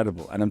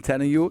incredible. And I'm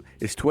telling you,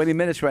 it's 20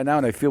 minutes right now,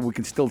 and I feel we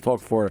can still talk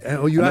for.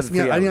 You asked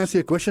me, I didn't answer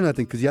your question, I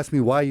think, because you asked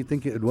me why you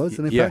think it was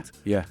an impact.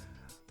 Yeah.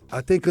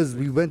 I think because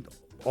we went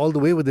all the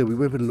way with it. We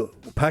went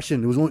with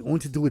passion. It was only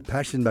to do with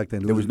passion back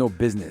then. There was no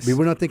business. We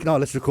were not thinking, oh,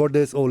 let's record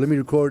this. Oh, let me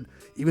record.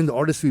 Even the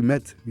artists we've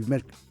met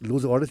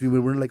loads of artists. We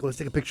were like, oh, let's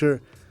take a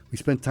picture. We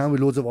spent time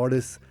with loads of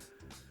artists.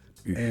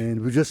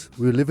 And we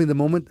were living the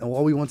moment. And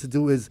all we wanted to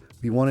do is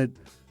we wanted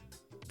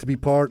to be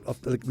part of,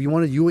 we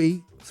wanted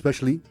UAE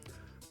especially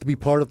to be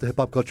part of the hip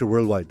hop culture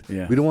worldwide.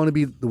 Yeah. We don't want to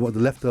be the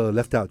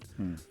left out.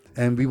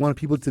 And we wanted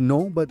people to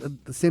know, but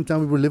at the same time,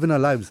 we were living our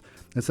lives.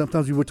 And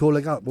sometimes we were told,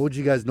 like, what would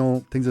you guys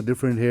know? Things are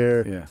different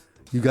here. Yeah.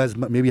 You guys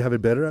maybe have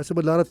it better. I said,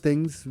 but a lot of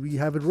things, we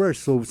have it worse.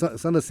 So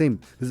it's not the same.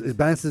 It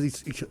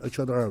balances each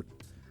other out.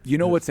 You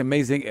know what's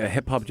amazing?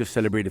 Hip-hop just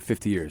celebrated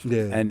 50 years.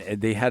 Yeah. And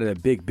they had a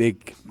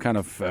big kind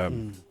of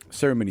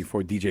ceremony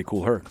for DJ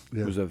Kool Herc,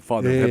 Yeah. who's the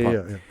father of hip-hop.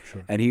 Yeah,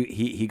 sure. And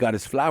he got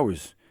his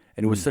flowers.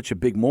 And it was such a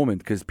big moment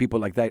because people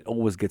like that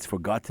always gets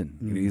forgotten.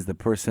 You know, he's the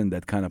person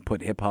that kind of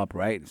put hip-hop,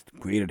 right?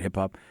 Created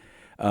hip-hop.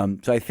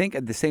 So I think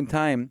at the same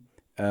time,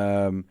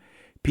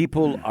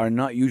 people are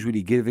not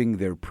usually giving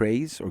their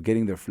praise or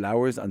getting their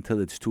flowers until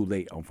it's too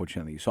late,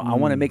 unfortunately. So I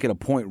want to make it a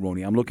point,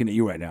 Rone. I'm looking at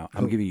you right now.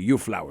 I'm giving you your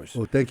flowers.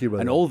 Oh, thank you,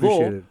 brother. And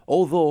Appreciate it.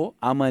 although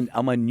I'm a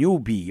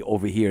newbie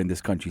over here in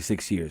this country,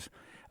 6 years,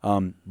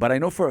 but I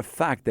know for a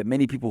fact that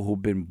many people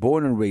who've been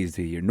born and raised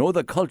here know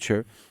the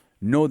culture,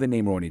 know the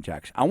name Rone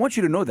Jaxx. I want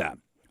you to know that.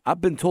 I've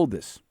been told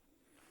this.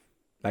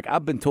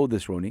 I've been told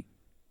this, Rone.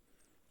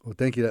 Oh,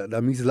 thank you.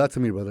 That means a lot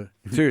to me, brother.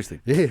 Seriously.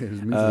 Yeah, it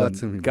means a lot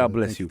to me. God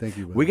brother. bless you. Thank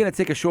you, brother. We're going to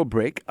take a short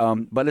break.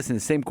 But listen, the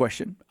same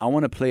question. I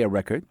want to play a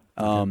record.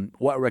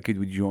 What record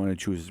would you want to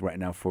choose right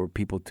now for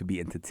people to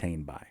be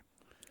entertained by?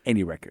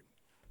 Any record.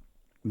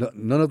 No,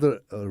 none of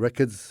the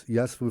records you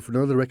asked for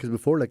none of the records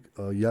before. Like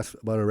you asked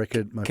about a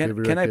record, my favorite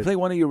record. Can I play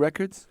one of your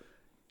records?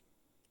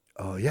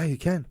 Oh yeah, you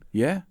can.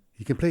 Yeah?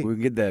 You can play. We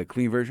can get the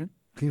clean version?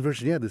 Clean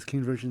version, yeah. There's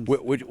clean versions.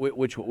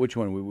 Which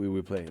one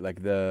we play?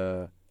 Like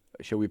the...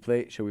 Shall we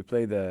play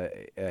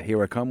the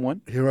Here I Come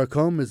one? Here I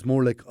Come is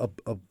more like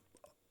up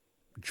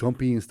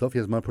jumpy and stuff. He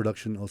has my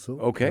production also.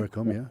 Okay. Here I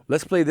Come, yeah.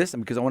 Let's play this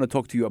because I want to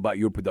talk to you about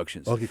your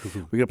productions. Okay, cool.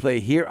 We're going to play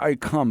Here I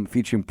Come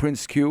featuring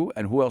Prince Q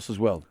and who else as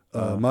well?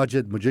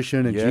 Majid,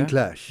 Magician, and G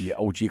Clash. Yeah,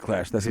 G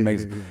Clash. That's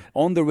amazing.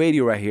 On the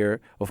radio right here,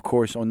 of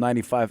course, on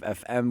 95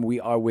 FM, we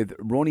are with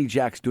Rone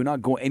Jaxx. Do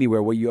not go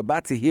anywhere. What you're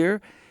about to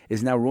hear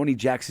is now Rone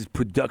Jaxx's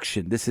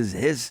production. This is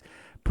his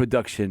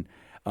production.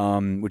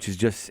 Which is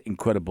just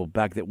incredible.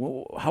 Back then,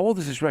 how old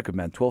is this record,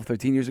 man? 12,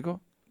 13 years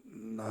ago?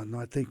 No,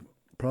 I think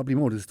probably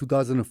more. This is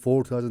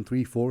 2004,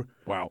 2003, 4.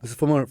 Wow. This is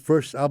from our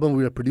first album.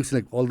 We were producing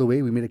like all the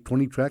way. We made like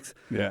 20 tracks.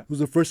 Yeah. It was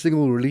the first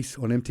single released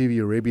on MTV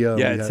Arabia.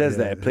 Yeah, it says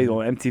that. It played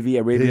on MTV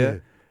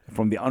Arabia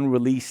from the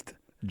unreleased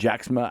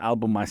Jaxma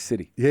album, My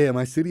City. Yeah,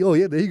 My City. Oh,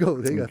 yeah, there you go.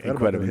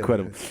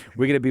 Incredible.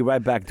 We're going to be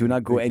right back. Do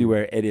not go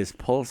anywhere. It is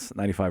Pulse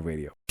 95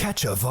 Radio.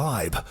 Catch a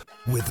vibe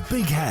with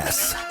Big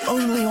Hass,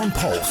 only on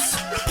Pulse.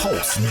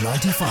 Pulse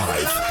 95.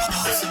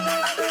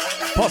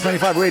 Pulse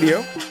 95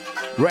 Radio,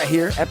 right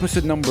here,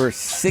 episode number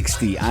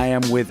 60. I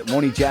am with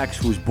Rone Jaxx,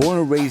 who's born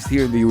and raised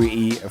here in the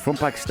UAE, from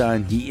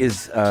Pakistan. He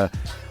is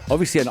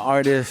obviously an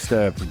artist,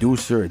 a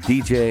producer, a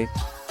DJ.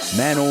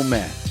 Man, oh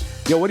man.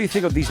 Yo, what do you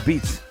think of these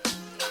beats?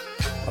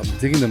 I'm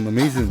digging them.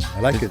 Amazing. I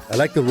like it. I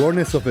like the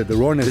rawness of it. The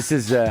rawness. This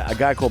is a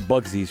guy called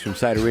Bugsy. He's from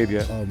Saudi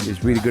Arabia.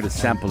 He's really good at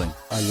sampling.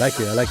 I like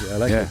it.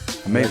 Yeah,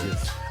 amazing.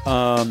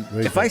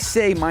 If I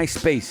say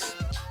MySpace,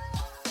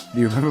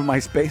 do you remember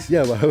MySpace?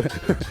 Yeah, well,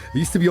 I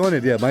used to be on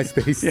it. Yeah,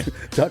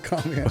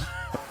 MySpace.com. Yeah.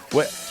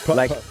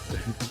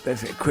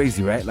 That's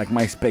crazy, right? Like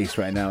MySpace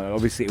right now.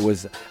 Obviously, it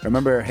was. I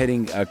remember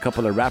hitting a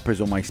couple of rappers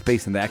on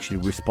MySpace, and they actually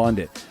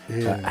responded.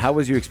 Yeah. How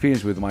was your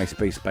experience with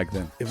MySpace back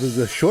then? It was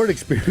a short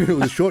experience. It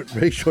was a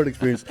very short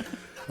experience.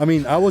 I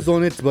mean, I was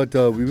on it, but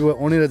we were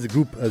on it as a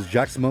group, as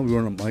Jaxx. We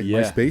were on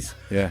MySpace.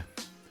 Yeah.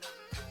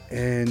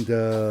 And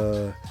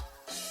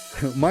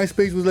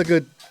MySpace was like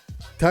a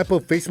type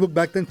of Facebook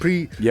back then,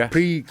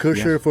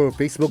 precursor for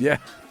Facebook. Yeah.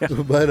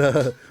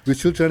 But we're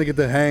still trying to get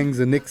the hangs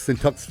and nicks and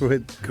tucks for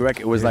it. Correct.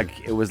 It was like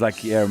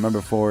I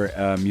remember for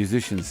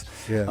musicians.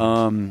 Yeah.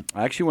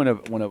 I actually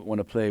want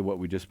to play what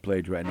we just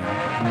played right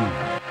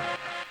now.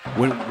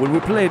 When we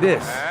play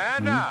this,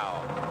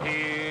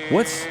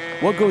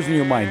 what goes in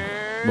your mind,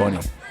 Rone?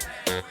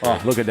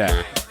 Oh, look at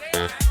that.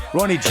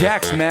 Rone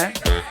Jaxx, man.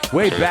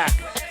 Way back.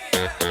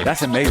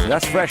 That's amazing.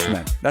 That's fresh,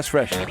 man. That's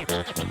fresh.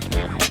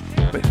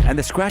 And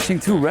the scratching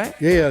too, right?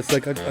 Yeah. It's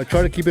like I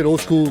try to keep it old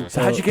school.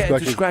 So how'd you get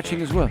into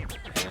scratching as well?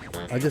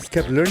 I just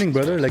kept learning,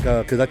 brother. Like,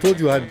 because I told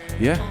you I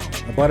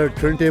bought a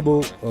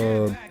turntable,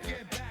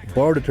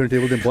 borrowed a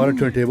turntable, then bought a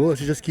turntable. I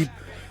should just keep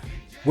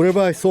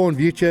whatever I saw on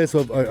VHS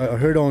or I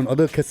heard on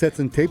other cassettes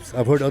and tapes.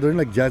 I've heard other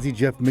like Jazzy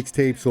Jeff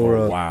mixtapes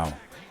or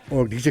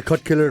or DJ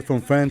Cut Killer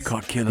from France.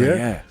 Cut Killer,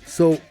 yeah.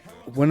 So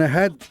when I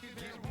had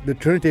the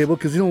turntable,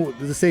 because you know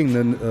there's a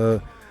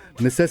saying,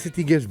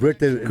 necessity gives birth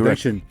to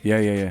invention.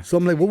 Yeah. So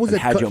I'm like, what was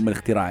that?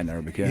 in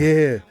Arabic,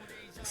 yeah.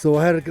 So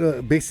I had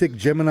a basic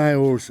Gemini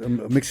or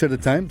mixer at the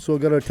time. So I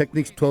got a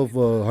Technics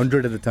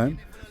 1200 at the time.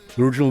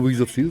 The original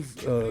Wheels of Steel,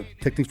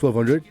 Technics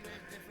 1200.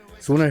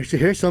 So when I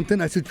hear something,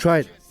 I should try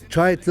it.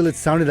 Try it till it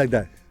sounded like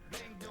that.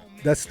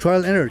 that's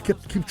trial and error.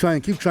 Keep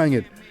trying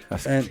it.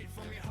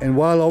 And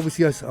while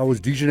obviously I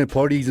was DJing at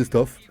parties and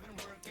stuff,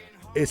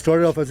 it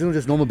started off as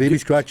just normal baby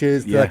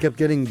scratches. Yeah. I kept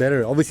getting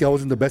better. Obviously, I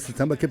wasn't the best at the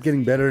time, but I kept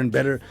getting better and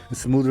better and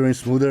smoother,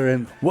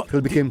 and until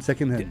it became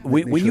secondhand.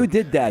 When you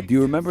did that, do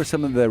you remember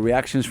some of the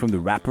reactions from the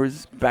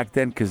rappers back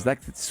then? Because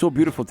it's so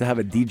beautiful to have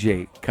a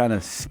DJ kind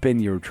of spin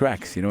your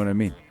tracks. You know what I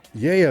mean?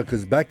 Yeah.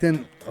 Because back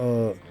then,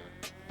 are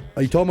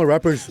you talking about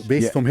rappers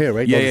based from here,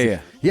 right? Yeah.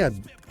 Yeah,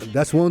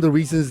 that's one of the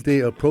reasons they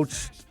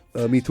approached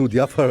me through the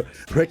Alpha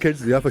Records,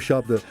 the Alpha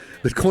shop, the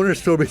corner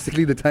store,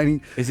 basically, the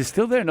tiny. Is it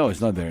still there? No,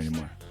 it's not there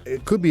anymore.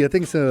 It could be. I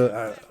think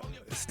it's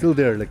still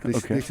there. Like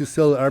they used to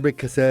sell Arabic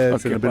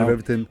cassettes and a bit of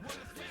everything.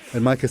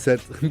 And my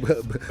cassette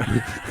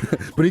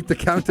beneath the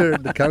counter.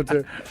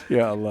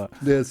 Yeah, Allah.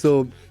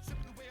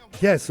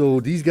 Yeah, so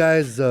these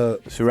guys. So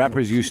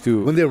rappers used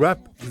to when they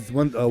rap,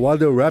 while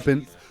they were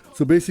rapping.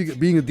 So basically,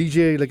 being a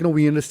DJ,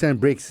 we understand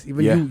breaks.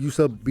 Even you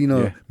sub being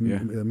a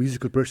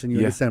musical person, you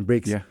understand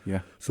breaks.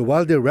 Yeah. So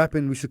while they're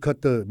rapping, we should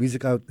cut the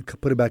music out,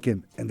 put it back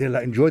in, and they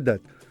enjoyed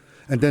that.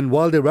 And then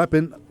while they're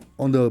rapping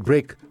on the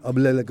break, I'll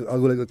go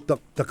like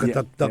tuck, tuk,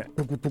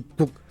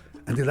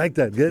 and they like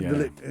that. They're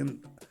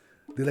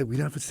like, we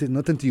don't have to say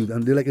nothing to you,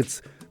 and they're like,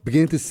 it's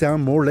beginning to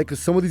sound more like. Cause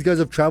some of these guys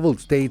have traveled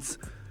states,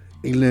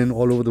 England,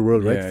 all over the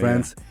world, right?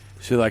 France.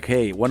 So like,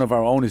 hey, one of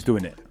our own is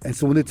doing it. And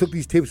so when they took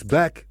these tapes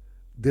back,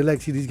 they're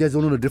like, see, these guys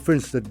don't know the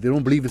difference. That they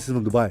don't believe this is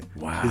from Dubai.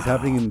 Wow. It's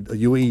happening in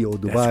UAE or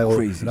Dubai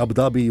or in Abu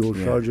Dhabi or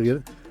Sharjah. You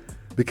know?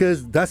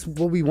 Because that's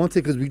what we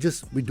wanted. Because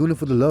we're doing it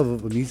for the love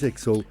of music.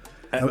 So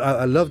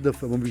I love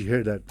when we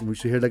hear that. We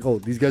should hear like, oh,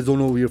 these guys don't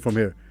know we're from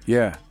here.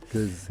 Yeah.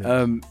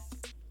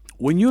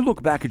 When you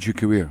look back at your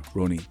career,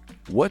 Rone,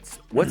 what's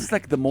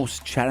like the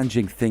most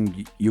challenging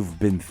thing you've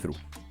been through,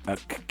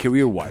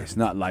 career-wise,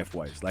 not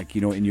life-wise, like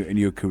in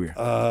your career?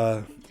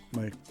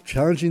 My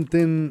challenging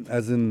thing,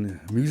 as in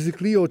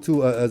musically, or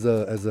as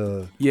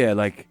a yeah,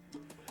 like,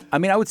 I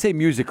mean, I would say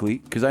musically,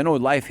 because I know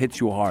life hits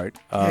you hard,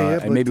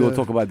 and maybe we'll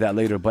talk about that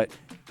later. But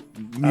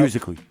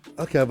musically,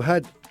 I've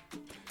had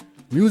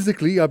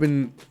musically, I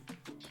don't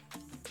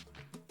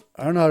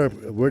know how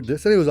to word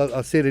this. Anyways,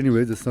 I'll say it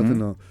anyways. It's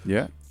something.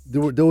 Yeah.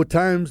 There were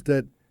times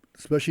that,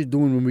 especially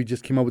when we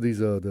just came out with these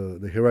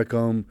the Here I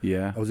Come.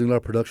 Yeah. I was doing a lot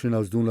of production. I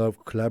was doing a lot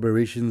of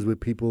collaborations with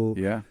people.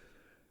 Yeah.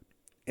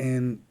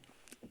 And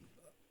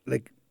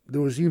like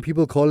there was even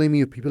people calling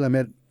me, people I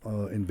met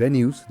in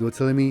venues. They were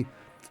telling me,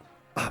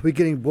 we're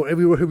getting bored.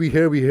 Everywhere we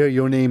hear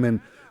your name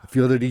and a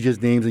few other DJs'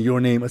 names and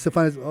your name. I said,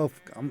 fine,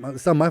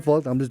 it's not my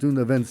fault. I'm just doing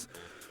the events.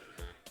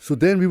 So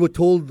then we were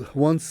told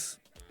once,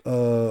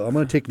 I'm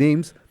going to take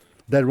names,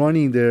 that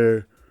Ronnie,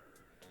 the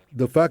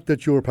fact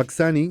that you're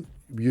Pakistani,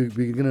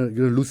 we're gonna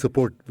lose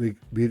support.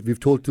 We've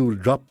told to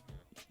drop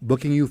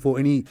booking you for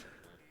any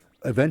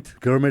event,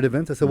 government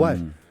event. I said, why?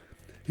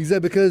 He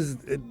said, because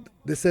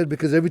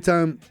every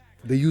time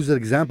they use an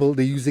example,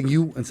 they're using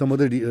you and some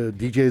other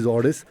DJs or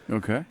artists.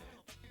 Okay.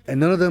 And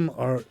none of them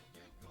are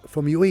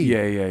from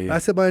UAE. Yeah. I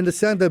said, but I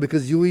understand that,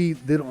 because UAE,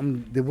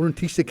 they wouldn't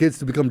teach the kids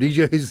to become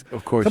DJs.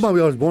 Of course. Come on,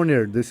 I was born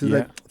here. This is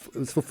like,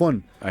 it's for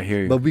fun. I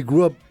hear you. But we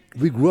grew up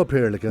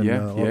here. Like, we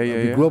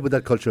grew up with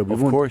that culture.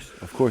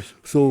 Of course.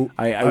 So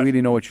I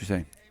really know what you're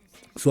saying.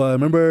 So I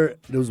remember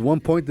there was one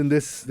point in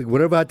this, like,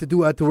 whatever I had to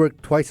do, I had to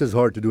work twice as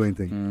hard to do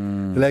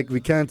anything. Like, we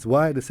can't.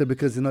 Why? They said,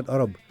 because you're not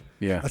Arab.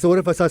 Yeah. I said, what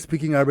if I start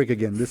speaking Arabic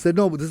again? They said,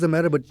 no, but it doesn't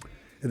matter. But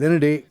at the end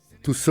of the day,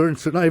 to certain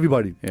not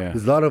everybody. Yeah.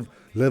 There's a lot of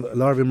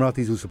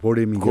Emiratis who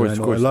supported me. Of course.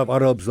 A lot of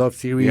Arabs, a lot of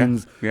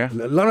Syrians. Yeah.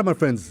 A lot of my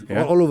friends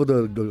all over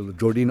the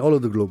Jordan, all over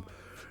the globe.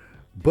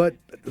 But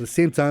at the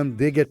same time,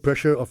 they get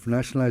pressure of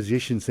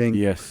nationalization, saying,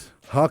 yes,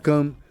 how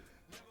come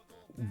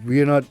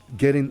we are not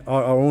getting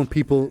our own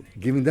people,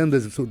 giving them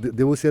this? So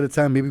they will say at the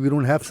time, maybe we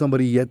don't have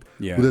somebody yet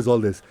who does all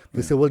this.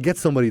 They say, well, get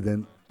somebody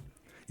then,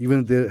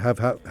 even if they have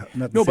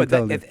not. No, but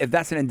if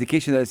that's an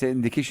indication, that's an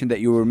indication that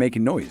you were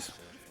making noise.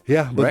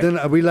 Yeah, but then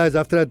I realized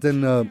after that,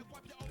 then.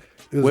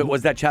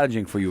 Was that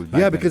challenging for you?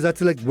 Yeah, because I had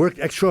to like work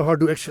extra hard,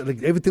 do extra.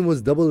 Like everything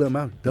was double the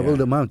amount.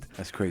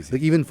 That's crazy.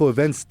 Like even for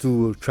events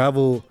to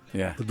travel,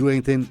 to do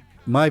anything.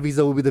 My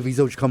visa will be the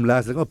visa which come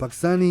last. Like,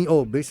 Pakistani,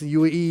 based in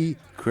UAE.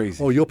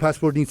 Crazy. Your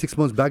passport needs 6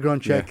 months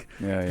background check.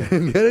 Yeah.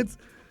 Get it?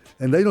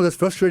 And that's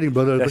frustrating,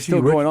 brother. That's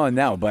still going on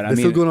now, but that's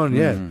still going on,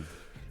 yeah.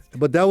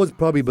 But that was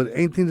probably, but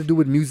anything to do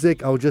with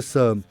music, I was just,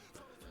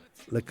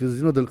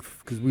 because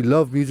we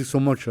love music so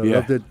much. I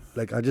loved it.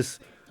 Like, I just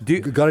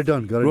got it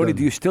done. Rone,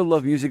 do you still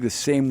love music the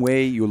same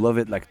way you love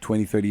it like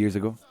 20, 30 years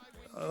ago?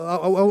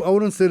 I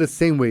wouldn't say the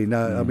same way.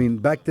 Now, I mean,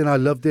 back then I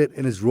loved it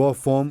in its raw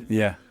form.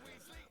 Yeah.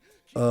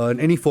 In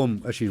any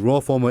form, actually, raw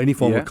form or any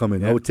form would come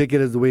in. I would take it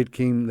as the way it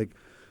came, like,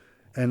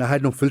 and I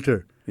had no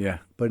filter. Yeah.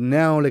 But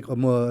now, like,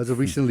 as of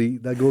recently,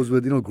 that goes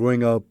with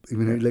growing up.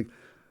 Even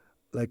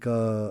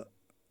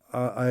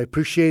I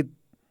appreciate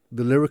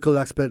the lyrical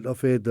aspect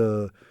of it,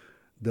 the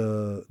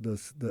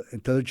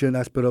intelligent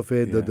aspect of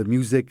it, the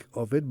music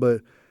of it.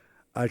 But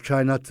I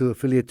try not to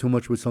affiliate too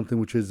much with something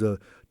which is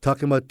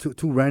talking about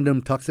too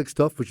random, toxic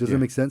stuff, which doesn't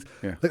make sense.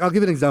 Yeah. Like, I'll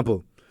give you an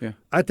example. Yeah.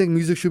 I think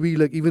music should be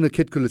like even a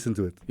kid could listen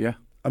to it. Yeah.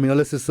 I mean,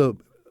 unless it's a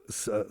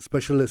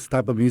specialist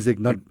type of music,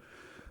 not.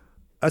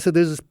 I said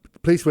there's a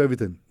place for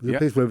everything. There's a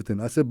place for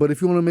everything. I said, but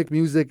if you want to make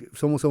music, if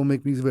someone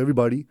make music for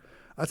everybody,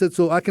 I said,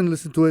 so I can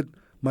listen to it.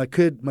 My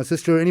kid, my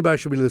sister, anybody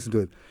should be listening to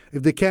it.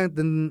 If they can't,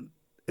 then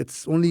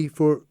it's only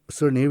for a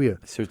certain area.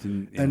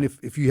 And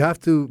if you have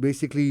to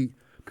basically,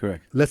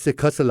 correct. Let's say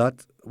cuss a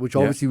lot, which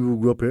obviously we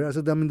grew up here. I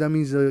said, that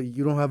means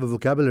you don't have a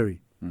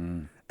vocabulary.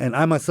 And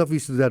I myself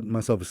used to do that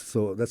myself.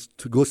 So that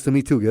goes to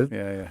me too,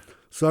 yeah.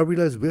 So I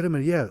realized, wait a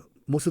minute,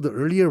 most of the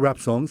earlier rap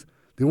songs,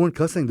 they weren't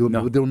cussing. They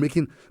were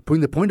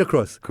putting the point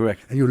across.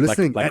 Correct. And you're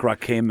listening. Like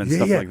Rakim and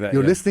stuff like that.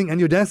 You're listening and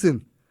you're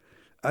dancing.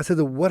 I said,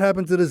 what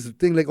happened to this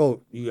thing? Like,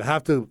 you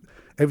have to,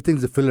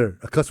 everything's a filler.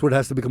 A cuss word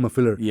has to become a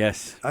filler.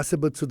 Yes. I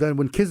said, but so then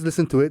when kids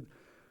listen to it,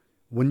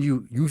 when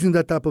you using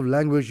that type of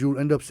language, you'll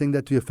end up saying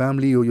that to your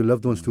family or your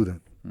loved ones too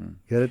then.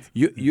 Get it?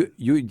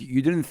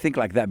 You didn't think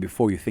like that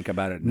before. You think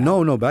about it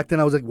now. No. Back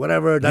then I was like,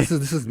 whatever. This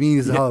is me.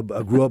 This is how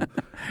I grew up.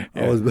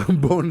 I was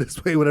born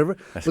this way, whatever.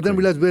 But then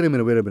realized, wait a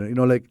minute. You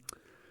know, like.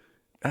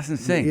 That's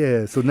insane.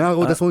 Yeah. So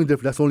now that's the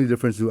only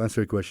difference to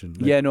answer your question.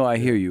 Like, I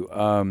hear you.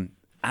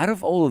 Out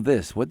of all of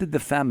this, what did the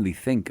family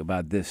think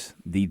about this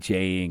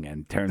DJing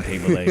and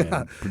turntabling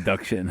and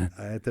production?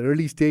 At the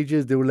early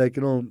stages, they were like,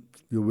 you're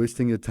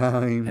wasting your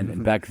time.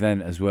 And back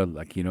then as well,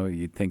 like,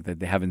 you'd think that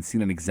they haven't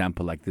seen an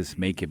example like this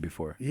make it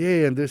before.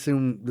 Yeah, and there's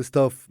some this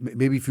stuff.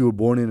 Maybe if you were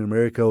born in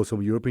America or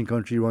some European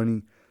country,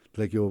 Ronnie,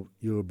 like you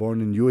were born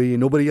in UAE,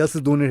 and nobody else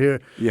is doing it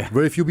here. Yeah.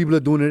 Very few people are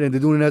doing it, and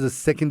they're doing it as a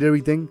secondary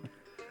thing.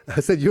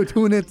 I said, you're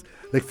doing it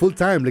like full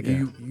time. Like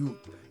you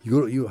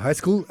go to high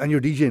school and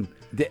you're DJing.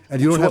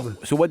 And you don't have.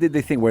 So what did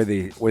they think? Were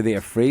they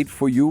afraid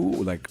for you,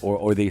 like,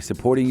 or they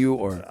supporting you,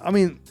 or? I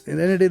mean, in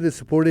the end of the day, they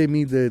supported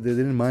me. They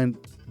didn't mind.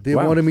 They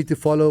wanted me to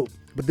follow,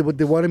 but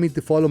they wanted me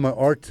to follow my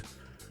art,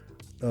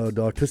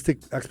 the artistic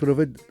aspect of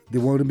it. They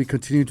wanted me to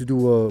continue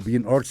to be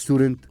an art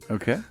student.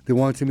 Okay. They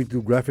wanted me to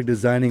do graphic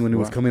designing when it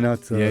was coming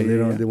out.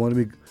 Later on. They wanted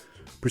me to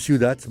pursue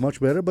that much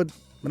better. But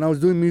when I was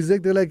doing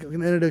music, they're like, in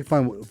the end of the day,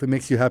 fine. If it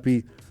makes you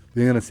happy,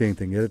 we ain't gonna say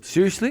anything. Yeah?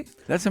 Seriously?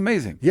 That's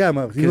amazing. Yeah,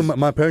 even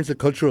my parents are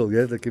cultural.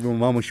 Yeah, like even my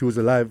mom when she was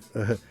alive.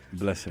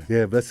 Bless her.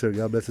 Yeah, bless her.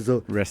 God bless her.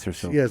 So rest her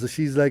soul. Yeah, so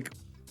she's like,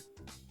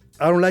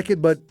 I don't like it,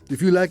 but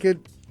if you like it,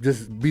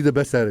 just be the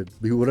best at it.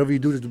 Whatever you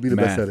do, just be the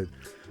best at it.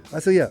 I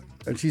said, yeah.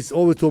 And she's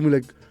always told me,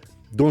 like,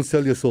 don't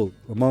sell your soul.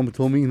 My mom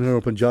told me in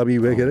her Punjabi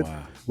way, get it?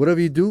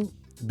 Whatever you do,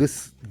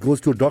 this goes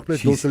to a dark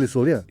place, don't sell your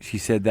soul. Yeah. She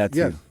said that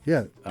too.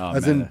 Yeah. Oh,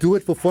 as in, do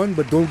it for fun,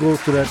 but don't go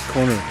to that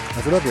corner.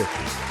 I said, okay.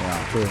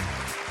 Wow. So,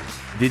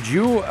 did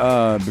you,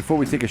 before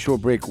we take a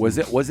short break, was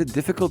it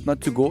difficult not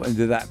to go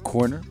into that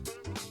corner,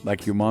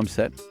 like your mom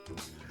said?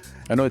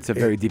 I know it's a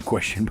very deep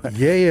question, but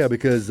yeah,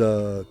 because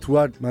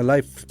throughout my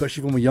life,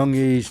 especially from a young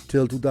age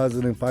till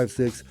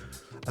 2005-06,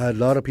 I had a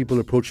lot of people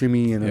approaching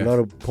me and a lot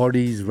of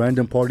parties,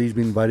 random parties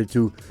being invited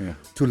to. Yeah.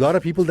 To a lot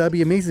of people, that'd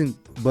be amazing.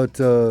 But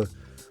to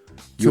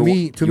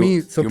me,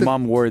 something. Your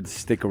mom words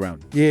stick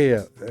around.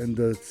 Yeah, and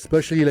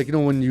especially like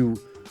when you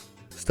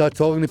start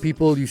talking to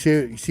people, you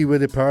see where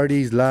their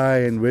priorities lie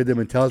and where their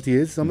mentality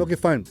is. So I'm okay,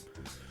 fine.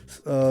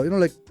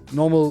 Like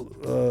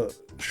normal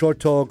short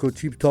talk or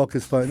cheap talk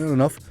is fine,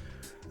 enough.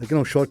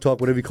 Like short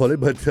talk, whatever you call it.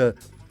 But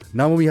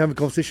now when we have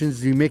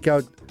conversations, you make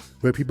out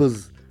where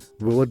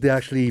what they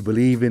actually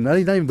believe in. Not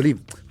even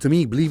believe. To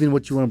me, believe in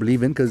what you want to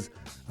believe in, because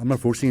I'm not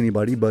forcing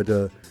anybody. But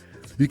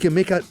you can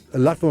make out a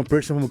lot from a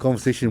person from a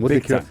conversation. What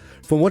Big they care, time.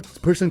 from what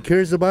person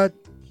cares about,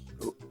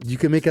 you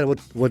can make out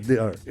what they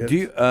are. Do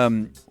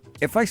you?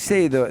 If I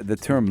say the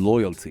term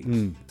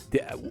loyalty,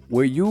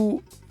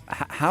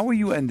 how were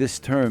you in this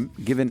term,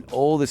 given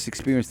all this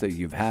experience that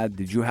you've had?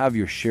 Did you have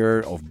your share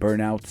of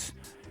burnouts?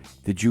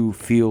 Did you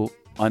feel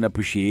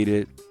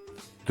unappreciated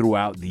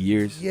throughout the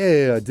years?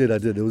 Yeah, I did.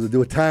 There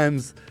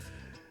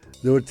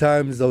were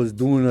times I was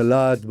doing a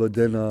lot, but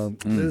then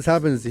this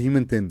happens. It's a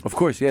human thing. Of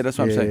course, yeah, that's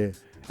what I'm saying.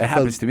 It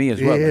happens to me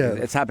as well. Yeah.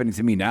 It's happening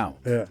to me now.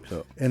 Yeah.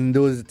 So. And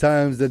there was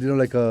times that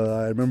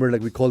I remember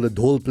we called a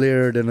dhol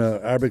player, then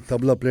an Arabic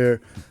tabla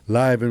player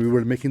live, and we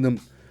were making them.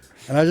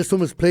 And I just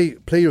told them,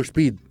 play your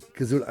speed,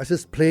 because I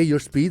just play your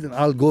speed, and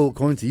I'll go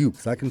according to you,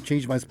 so I can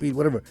change my speed,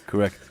 whatever.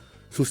 Correct.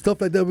 So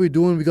stuff like that we're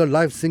doing. We got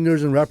live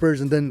singers and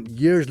rappers, and then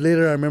years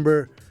later, I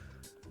remember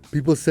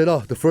people said,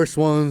 "Oh, the first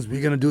ones,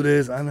 we're gonna do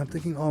this," and I'm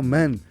thinking, "Oh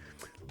man,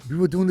 we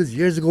were doing this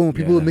years ago when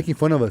people were making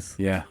fun of us.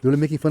 Yeah, they were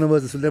making fun of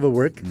us. This will never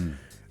work."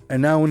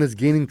 And now when it's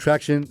gaining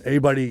traction,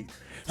 everybody.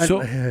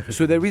 So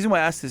the reason why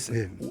I asked this,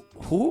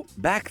 who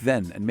back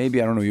then, and maybe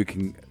I don't know, you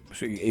can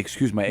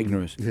excuse my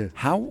ignorance. Yeah.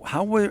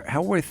 How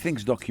were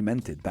things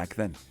documented back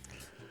then?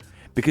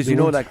 Because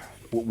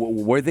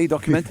were they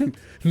documented?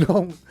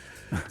 No.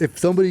 If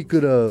somebody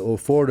could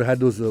afford or had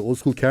those old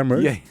school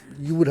cameras,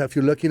 you would have. If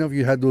you're lucky enough,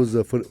 you had those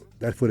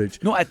that footage.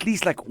 No, at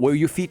least were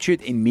you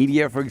featured in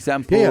media, for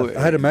example? Yeah,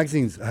 I had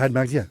magazines. I had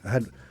magazines. Yeah, I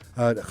had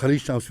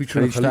Khalij. I was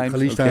featured on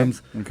Khalij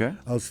Times. Okay.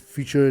 I was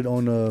featured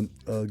on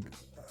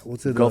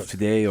what's it? Gulf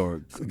Today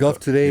or Gulf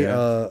Today.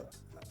 Yeah.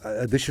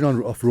 edition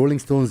of Rolling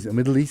Stones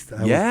Middle East.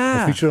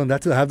 Yeah. I featured on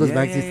that too. I have those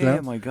magazines yeah,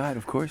 now. my God,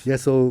 of course. Yeah,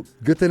 so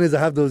good thing is I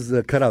have those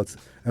cutouts.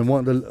 And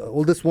the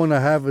oldest one I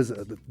have is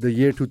the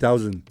year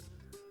 2000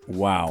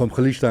 Wow. from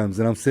Khaleej Times.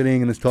 And I'm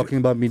sitting and it's talking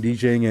about me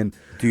DJing and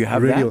Do you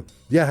have radio. that?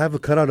 Yeah, I have a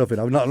cutout of it.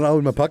 I'm not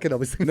in my pocket,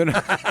 obviously. No.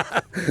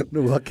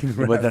 No walking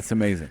around. But that's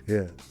amazing.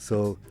 Yeah,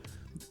 so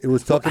it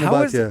was talking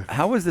about,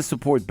 How was the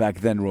support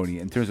back then, Rone,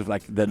 in terms of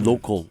like the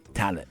local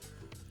talent?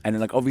 And then,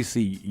 like,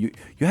 obviously, you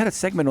had a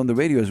segment on the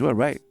radio as well,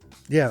 right?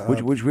 Yeah.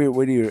 Which radio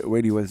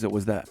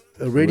was that?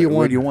 Radio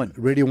One.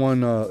 Radio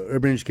One.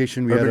 Urban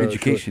Education. Urban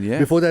Education, yeah.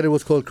 Before that, it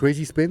was called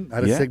Crazy Spin. I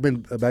had a segment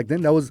back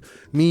then. That was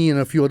me and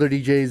a few other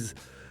DJs.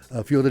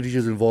 A few other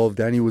DJs involved.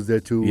 Danny was there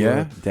too.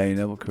 Yeah, Danny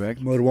Neville,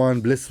 correct.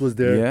 Marwan Bliss was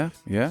there.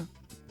 Yeah.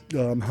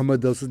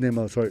 Muhammad, what's his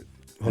name? Sorry.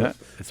 Yeah,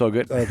 it's all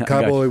good.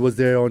 Cowboy was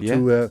there on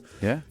too.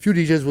 Yeah. Few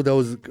DJs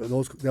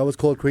that was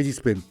called Crazy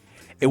Spin.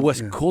 It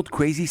was called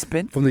Crazy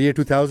Spin? From the year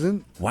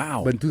 2000.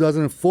 Wow. But in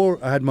 2004,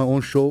 I had my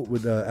own show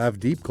with Av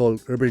Deep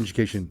called Urban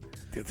Education.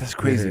 That's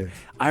crazy. Yeah.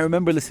 I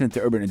remember listening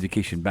to Urban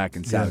Education back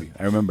in Saudi. Yeah.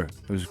 I remember.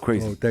 It was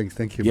crazy. Oh,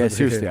 thank you. Yeah, brother.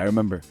 seriously, I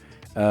remember.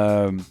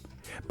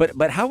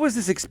 But how was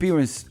this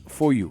experience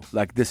for you?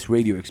 Like this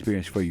radio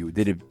experience for you?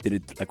 Did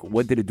it like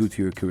what did it do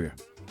to your career?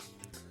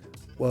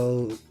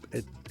 Well,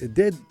 it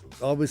did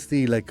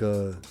obviously like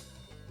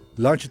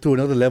launch it to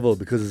another level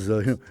because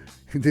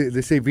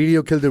they say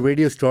video killed the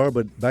radio star,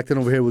 but back then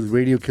over here was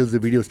radio kills the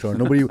video star.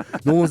 No one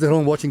was at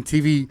home watching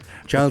TV,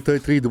 Channel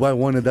 33, Dubai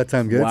 1 at that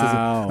time. Yeah?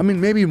 Wow. I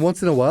mean, maybe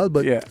once in a while,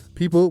 but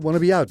people want to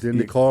be out. They're in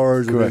the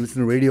cars or they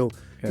listen to radio.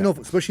 Yeah. You know,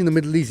 especially in the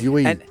Middle East,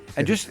 UAE.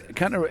 And just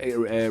kind of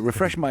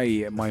refresh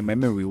my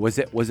memory. Was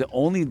it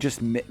only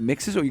just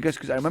mixes, or you guys?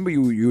 Because I remember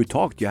you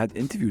talked. You had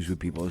interviews with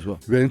people as well.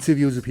 We had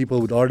interviews with people,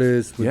 with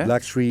artists, with Yeah?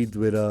 Blackstreet,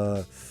 with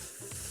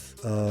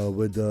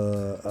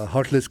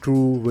Heartless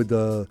Crew, with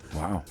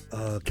Wow.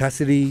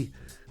 Cassidy,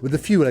 with a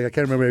few. Like I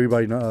can't remember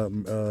everybody now.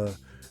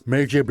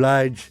 Mary J.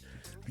 Blige.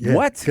 Yeah,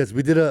 What? Because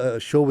we did a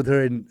show with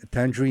her in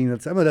Tangerine.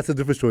 That's a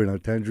different story now.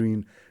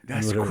 Tangerine.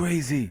 That's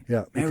crazy.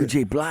 Yeah, Mary because-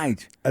 J.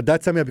 Blige. At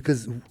that time, yeah,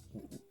 because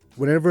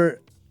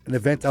whenever an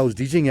event I was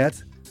DJing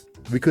at,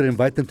 we could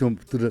invite them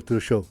to the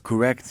show.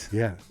 Correct.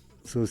 Yeah.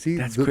 So see,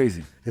 That's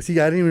crazy. See,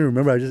 I didn't even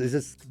remember. It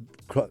just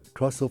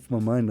crossed off my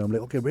mind. I'm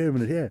like, okay, wait a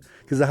minute here,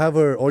 because I have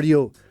her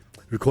audio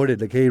recorded,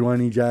 like, hey,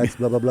 Ronnie, Jaxx,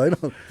 blah blah blah. You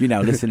know? You're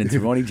now listening to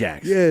Ronnie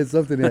Jaxx. Yeah, it's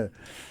something. Yeah.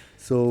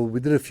 So we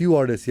did a few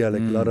artists. Yeah,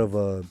 like a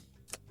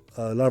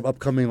lot of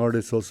upcoming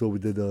artists. Also, we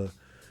did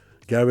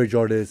garage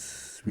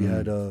artists.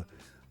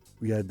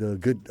 We had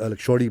good like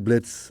Shorty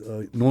Blitz,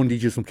 known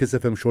DJs from Kiss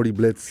FM, Shorty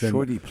Blitz, and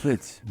Shorty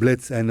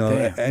Blitz. and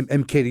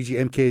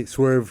MK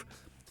Swerve.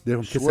 They're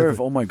from Kiss Swerve.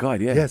 FM. Oh my God.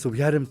 Yeah. Yeah, so we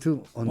had him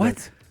too. On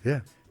What?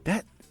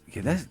 That.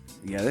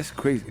 Yeah. That's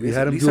crazy. We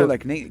had him These do are a-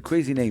 like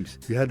crazy names.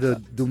 We had to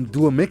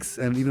do a mix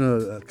and even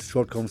a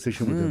short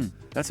conversation with them.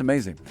 That's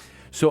amazing.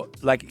 So,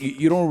 like,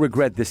 you don't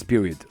regret this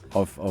period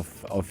of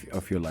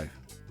your life,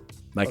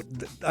 like.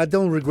 I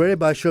don't regret it,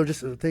 but I should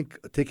just think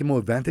taking more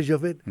advantage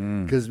of it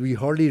because we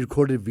hardly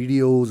recorded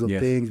videos of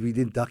Yes. things. We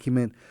didn't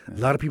document. A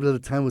lot of people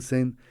at the time were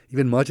saying,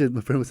 even Majid,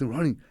 my friend, was saying,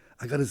 Ronnie,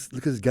 I got to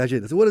look at this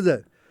gadget. I said, what is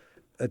that?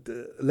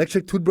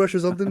 Electric toothbrush or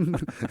something?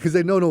 Because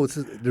they no, it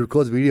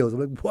records videos. I'm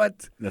like,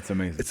 what? That's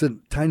amazing. It's a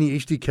tiny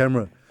HD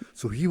camera.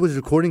 So he was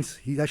recording.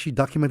 He actually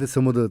documented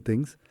some of the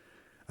things.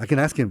 I can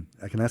ask him.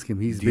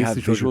 He's Do you have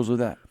basically visuals of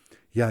that?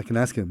 Yeah, I can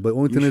ask him. But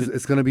only thing is, should-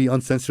 it's gonna be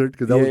uncensored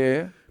because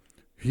Yeah.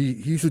 he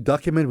used to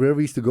document wherever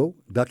he used to go,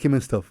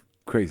 document stuff.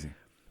 Crazy.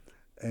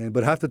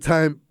 But half the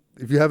time,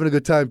 if you're having a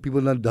good time, people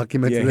are not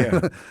documenting Yeah,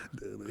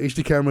 it.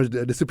 HD cameras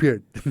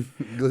disappeared.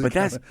 But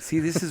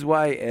this is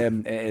why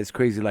it's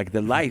crazy. Like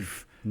the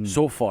life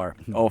so far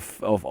of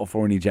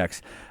Ronnie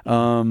Jaxx.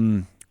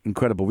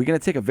 Incredible. We're gonna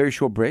take a very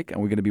short break,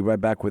 and we're gonna be right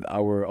back with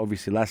our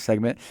obviously last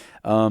segment.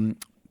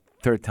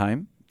 Third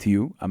time to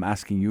you, I'm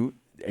asking you: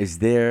 is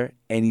there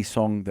any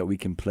song that we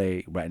can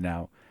play right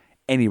now?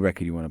 Any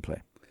record you want to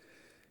play?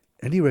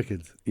 Any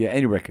records? Yeah,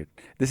 any record.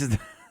 This is.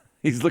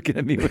 He's looking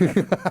at me.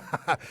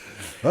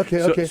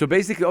 Okay. So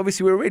basically,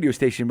 obviously, we're a radio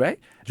station, right?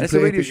 And it's a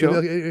play radio show,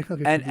 okay.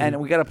 and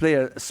we gotta play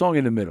a song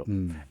in the middle.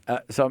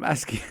 So I'm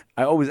asking.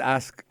 I always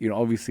ask,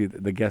 obviously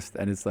the guest,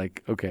 and it's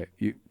like, okay,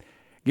 you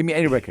give me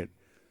any record,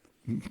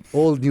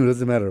 Old, new,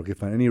 doesn't matter. Okay,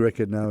 fine. Any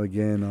record now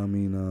again. I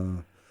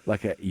mean,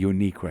 like a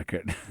unique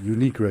record.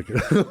 unique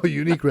record.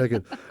 Unique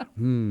record.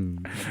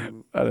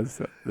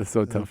 That's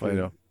so tough. I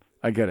know.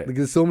 I get it. Like,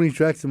 there's so many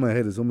tracks in my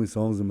head. There's so many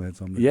songs in my head.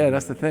 So I'm like, Yeah,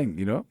 that's the thing.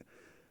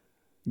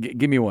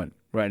 Give me one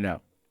right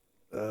now.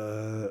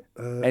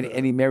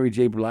 Any Mary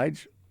J.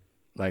 Blige,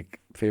 like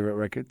favorite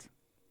records?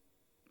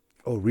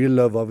 Oh, Real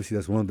Love. Obviously,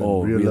 that's one of them.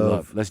 Oh, Real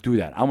Love. Let's do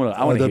that. I want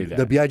to hear that.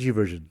 The Biaggi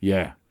version.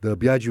 Yeah. The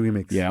Biaggi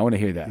remix. Yeah, I want to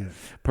hear that. Yeah.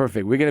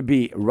 Perfect. We're going to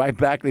be right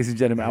back, ladies and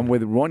gentlemen. I'm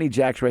with Ronnie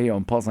Jaxx right here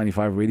on Pulse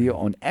 95 Radio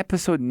on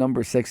episode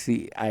number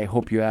 60. I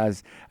hope you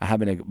guys are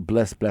having a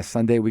blessed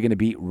Sunday. We're going to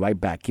be right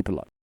back. Keep it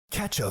locked.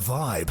 Catch a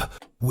vibe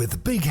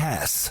with Big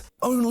Hass.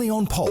 Only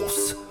on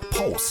Pulse.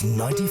 Pulse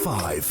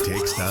 95.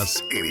 Text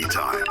us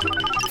anytime.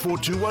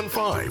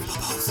 4215.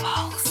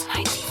 Pulse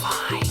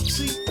 95.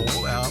 See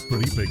all our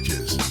pretty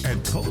pictures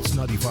at Pulse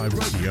 95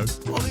 Radio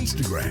on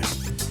Instagram.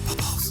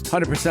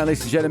 100%,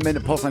 ladies and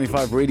gentlemen, Pulse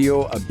 95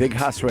 Radio, a Big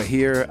Hass right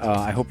here.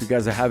 I hope you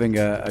guys are having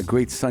a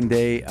great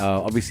Sunday.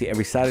 Obviously,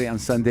 every Saturday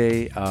and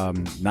Sunday,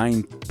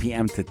 9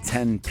 p.m. to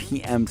 10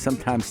 p.m.,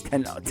 sometimes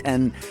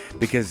 10,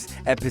 because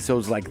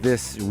episodes like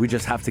this, we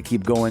just have to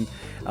keep going.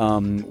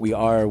 We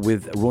are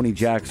with Rone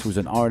Jaxx, who's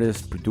an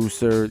artist,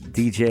 producer,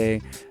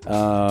 DJ,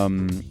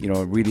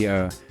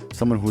 really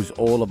someone who's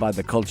all about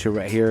the culture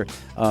right here.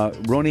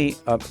 Rone,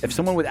 if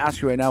someone would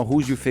ask you right now,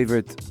 who's your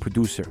favorite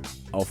producer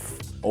of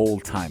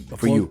all time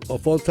for you?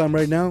 Of all time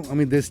right now? I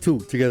mean, there's two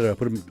together. I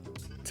put them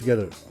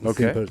together.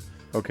 Okay.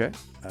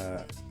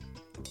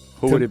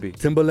 Who would it be?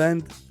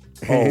 Timbaland.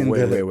 Oh,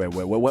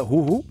 wait.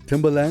 Who?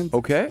 Timbaland.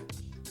 Okay.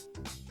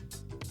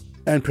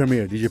 And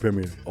Premier, DJ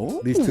Premier.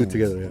 Oh. These two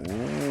together, yeah.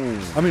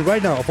 I mean,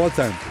 right now, of all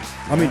time.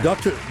 I mean,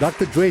 Dr.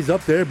 Dre's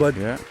up there, but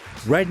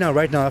right now,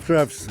 after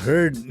I've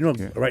heard,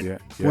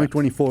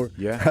 2024,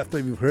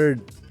 after we've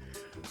heard,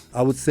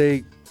 I would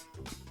say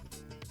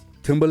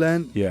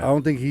Timbaland. Yeah. I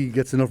don't think he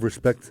gets enough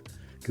respect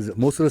because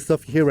most of the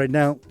stuff you hear right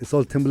now, it's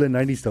all Timbaland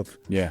 90s stuff.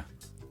 Yeah.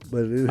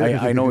 But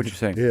I know what you're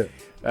saying.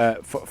 Yeah.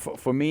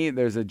 For me,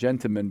 there's a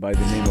gentleman by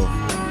the name of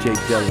Jay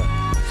Dilla.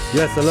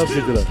 Yes, I love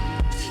Jay Dilla.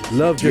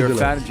 Love Jay Dilla. You're a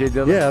fan of Jay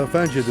Dilla? Yeah, I'm a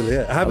fan of Jay Dilla.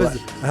 Yeah,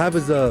 I have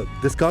his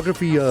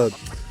discography.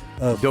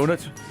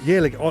 Donuts? Yeah,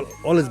 like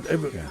all his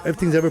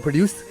everything's ever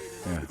produced.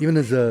 Yeah. Even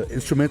his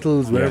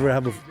instrumentals, whatever. I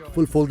have a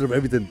full folder of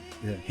everything.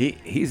 Yeah.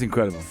 He's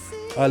incredible.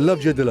 I love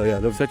Jay Dilla.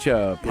 Yeah, Such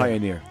a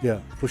pioneer. Yeah,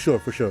 for sure.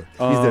 He's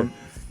there.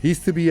 He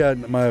used to be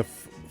my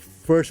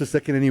first or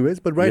second, anyways.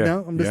 But right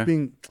now, I'm just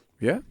being.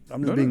 Yeah,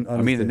 I'm just being honest.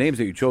 I mean, the names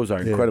that you chose are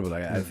incredible.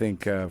 I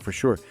think for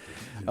sure.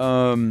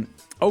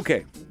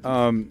 Okay.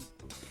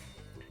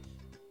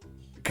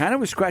 Kind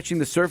of was scratching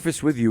the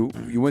surface with you.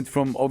 You went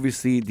from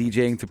obviously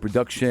DJing to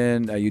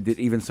production. You did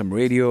even some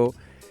radio.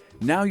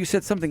 Now you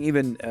said something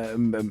even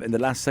in the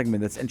last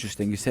segment that's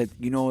interesting. You said,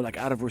 like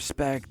out of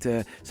respect,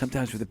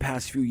 sometimes for the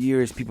past few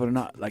years, people are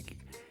not like,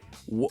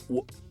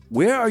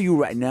 where are you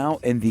right now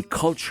in the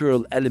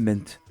cultural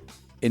element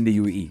in the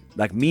UAE?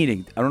 Like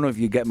meaning, I don't know if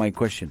you get my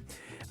question.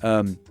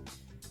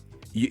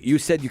 You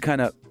said you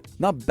kind of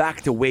not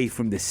backed away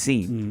from the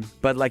scene,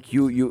 but like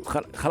you're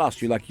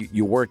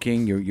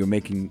working, you're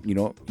making,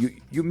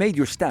 you made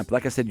your stamp.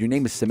 Like I said, your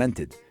name is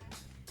cemented.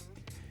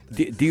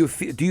 Do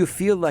you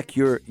feel like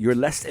you're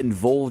less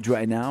involved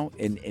right now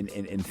in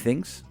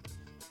things,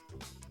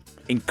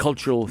 in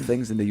cultural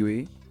things in the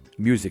UAE,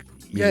 music?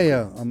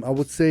 Yeah. I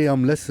would say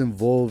I'm less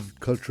involved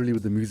culturally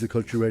with the music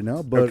culture right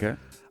now, but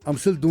I'm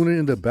still doing it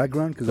in the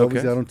background because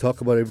obviously I don't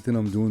talk about everything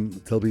I'm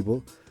doing. Tell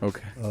people.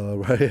 Okay.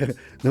 Right.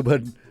 No,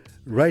 but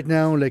right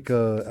now, like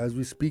as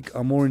we speak,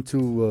 I'm more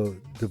into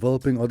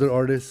developing other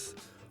artists.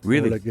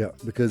 Really?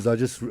 Because I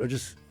just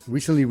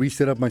recently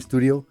reset up my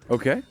studio.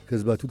 Okay.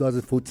 Because by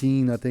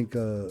 2014, I think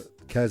a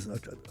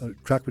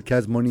track with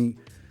Kaz Money.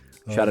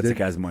 Shout out to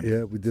Kaz Money.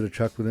 Yeah, we did a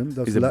track with him.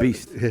 He's a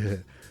beast. Yeah,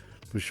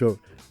 for sure.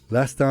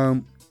 That's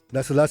the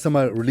last time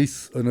I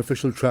released an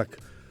official track.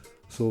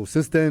 So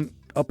since then,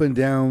 up and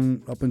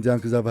down,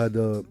 because I've had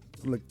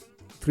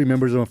 3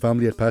 members of my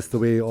family had passed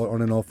away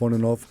on and off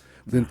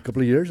within a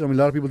couple of years. I mean, a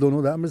lot of people don't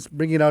know that. I'm just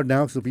bringing it out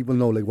now so people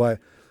know like why.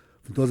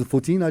 From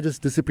 2014, I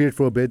just disappeared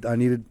for a bit. I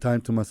needed time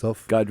to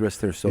myself. God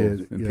rest their soul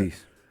in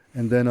peace.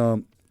 And then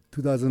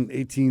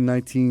 2018,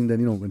 19,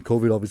 then, when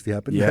COVID obviously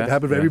happened. It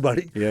happened for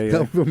everybody.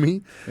 Not for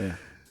me. Yeah.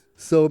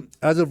 So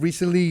as of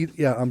recently,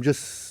 I'm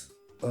just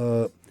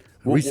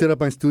reset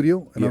up my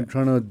studio. And I'm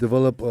trying to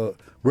develop,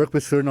 work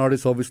with certain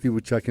artists, obviously,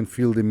 which I can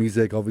feel the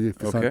music, obviously,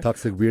 if it's not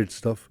toxic, weird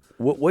stuff.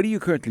 What are you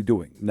currently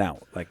doing now,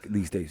 like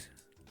these days?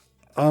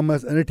 I'm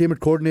as entertainment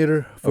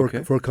coordinator for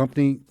a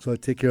company, so I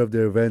take care of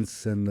their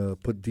events and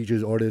put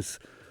DJs, artists,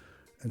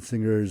 and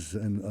singers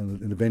and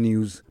in the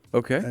venues.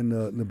 Okay. And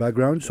in the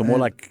background. So more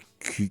like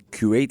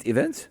curate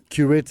events.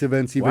 Curate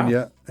events, even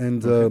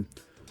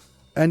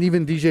and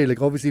even DJ. Like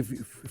obviously,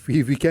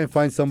 if we can't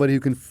find somebody who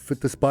can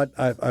fit the spot,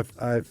 I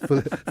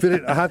fit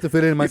it. I have to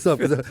fit it in myself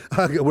because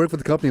I work for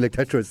the company like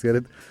Tetris. Get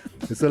it?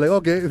 And so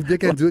like if they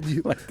can't do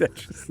it, like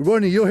Tetris.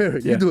 Ronnie, you're here.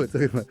 You do it.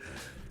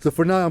 So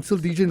for now, I'm still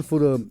DJing for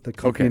the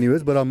company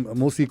anyways, but I'm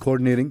mostly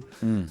coordinating.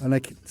 And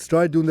I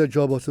started doing that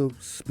job also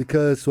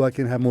so I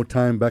can have more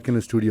time back in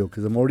the studio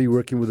because I'm already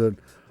working with an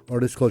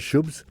artist called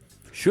Shubs.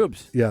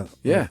 Shubs? Yeah.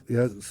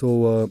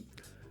 So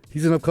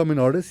he's an upcoming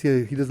artist.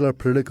 He does a lot of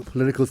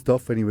political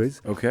stuff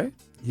anyways. Okay.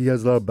 He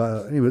has a lot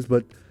of, anyways,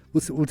 but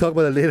we'll talk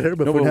about that later.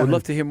 But we'd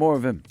love to hear more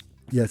of him.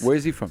 Yes. Where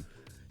is he from?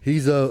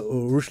 He's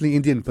originally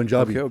Indian,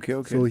 Punjabi.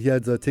 Okay. So he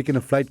had taken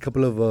a flight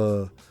couple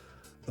of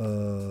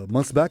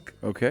months back.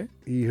 Okay.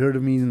 He heard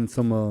of me in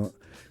some.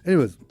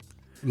 Anyways,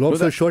 long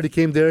story short, he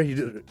came there. He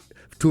did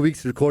 2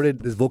 weeks,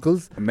 recorded his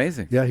vocals.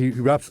 Amazing. Yeah, he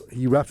raps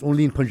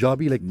only in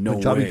Punjabi, like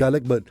Punjabi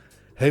dialect, but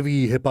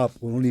heavy hip hop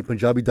only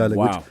Punjabi dialect.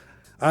 Wow. Which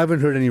I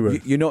haven't heard anywhere.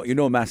 You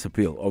know Mass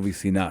Appeal,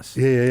 obviously Nas.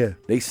 Yeah.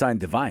 They signed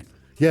Divine.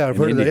 Yeah, I've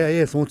in heard of that. India.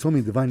 Yeah. Someone told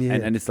me Divine. Yeah.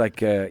 And it's like,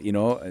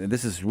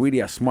 this is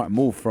really a smart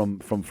move from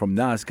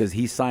Nas because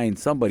he signed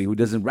somebody who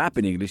doesn't rap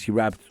in English. He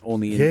raps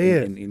only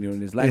in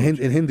his language.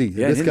 In Hindi.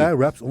 Yeah, this in guy Hindi.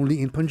 raps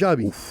only in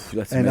Punjabi. Oof,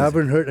 that's and I amazing.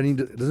 haven't heard, and he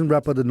doesn't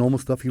rap about the normal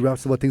stuff. He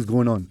raps about things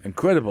going on.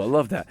 Incredible. I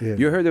love that. Yeah.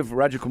 You heard of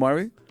Raja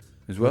Kumari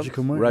as well? Raja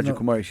Kumari? Raja No.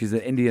 Kumari. She's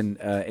an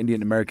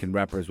Indian American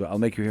rapper as well. I'll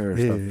make you hear her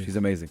Yeah, stuff. yeah. She's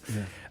amazing.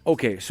 Yeah.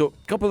 Okay, so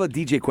a couple of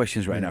DJ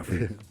questions right now for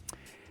you.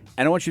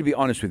 And I want you to be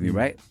honest with me,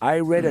 right? I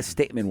read a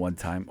statement one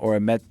time, or I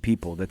met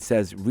people that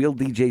says real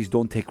DJs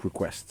don't take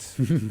requests.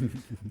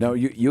 Now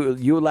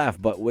you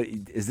laugh, but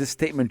is this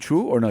statement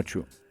true or not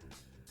true?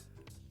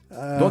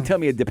 Don't tell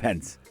me it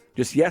depends.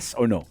 Just yes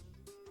or no.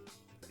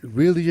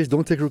 Real DJs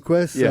don't take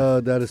requests. Yeah.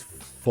 That is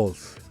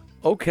false.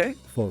 Okay.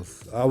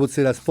 False. I would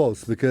say that's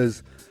false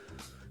because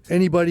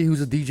anybody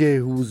who's a DJ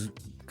who's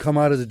come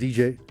out as a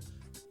DJ,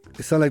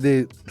 it's not like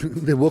they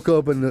they woke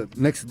up and the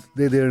next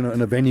day they're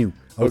in a venue.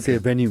 I would say a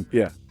venue.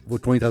 Yeah.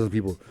 With 20,000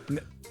 people.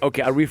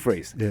 Okay, I'll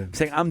rephrase. Yeah.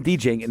 Saying I'm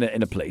DJing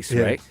in a place,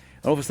 Yeah. right?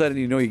 And all of a sudden,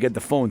 you get the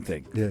phone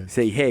thing. Yeah.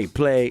 Say, hey,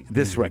 play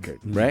this record,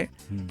 right?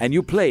 And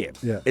you play it.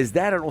 Yeah. Is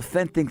that an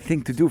authentic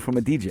thing to do from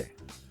a DJ?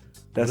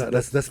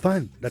 That's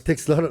fine. That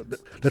takes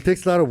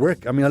a lot of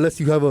work. I mean, unless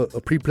you have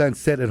a pre-planned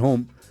set at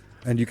home,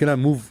 and you cannot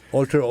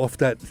alter off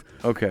that.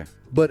 Okay.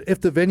 But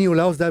if the venue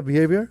allows that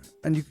behavior,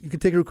 and you can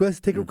take a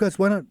request,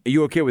 why not? Are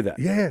you okay with that?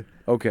 Yeah.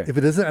 Okay. If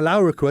it doesn't allow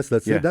a request,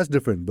 let's Yeah. say that's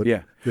different. But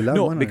Yeah. if you allow,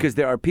 No, why not? because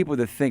there are people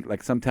that think,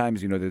 like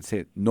sometimes, they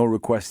say, no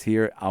request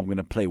here. I'm going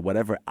to play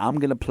whatever I'm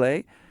going to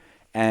play.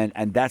 And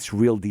that's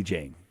real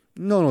DJing.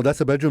 No,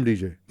 that's a bedroom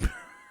DJ.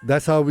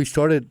 That's how we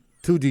started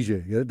to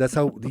DJ. Yeah? That's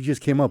how DJs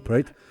came up,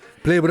 right?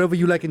 Play whatever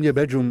you like in your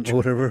bedroom or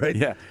whatever, right?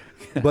 Yeah.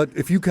 But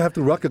if you have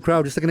to rock a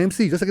crowd, just like an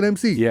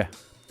MC. Yeah.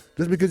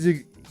 Just because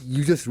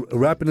you just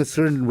rap in a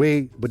certain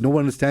way, but no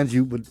one understands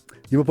you. But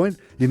you have a point.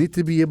 You need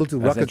to be able to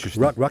rock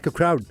a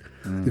crowd.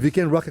 If you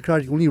can't rock a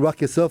crowd, you only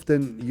rock yourself.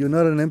 Then you're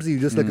not an MC. You're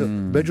just like a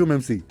bedroom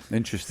MC.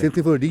 Interesting. Same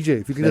thing for a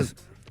DJ. If you can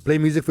just play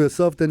music for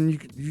yourself, then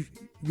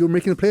you're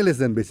making a playlist.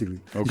 Then basically,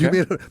 Okay. you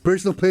made a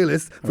personal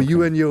playlist for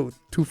you and your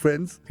two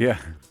friends. Yeah.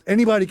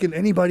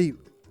 Anybody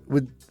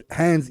with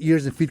hands,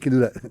 ears, and feet can do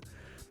that.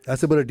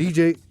 That's about a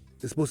DJ.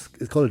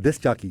 It's called a disc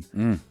jockey.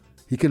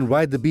 He can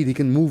ride the beat. He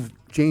can move,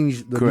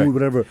 change the Correct. mood,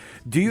 whatever.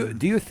 Do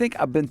you think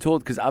I've been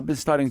told, because I've been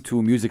starting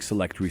to music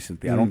select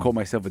recently. I don't call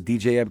myself a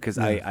DJ yet because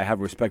I have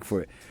respect for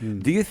it.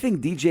 Do you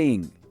think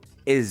DJing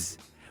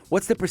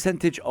what's the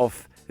percentage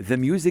of the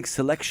music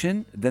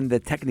selection than the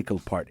technical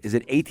part? Is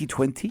it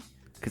 80-20?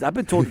 Because I've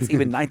been told it's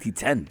even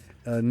 90-10.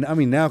 I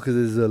mean, now because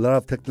there's a lot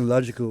of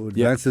technological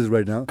advances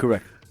right now.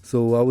 Correct.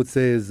 So I would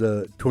say is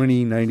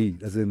 2090,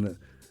 as in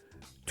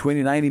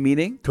 2090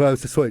 meaning?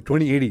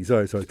 2080.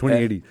 Sorry,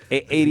 2080.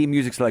 80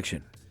 music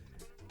selection.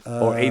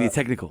 Or 80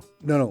 technical.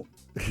 No.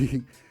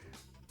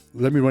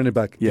 Let me run it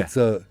back. Yeah. It's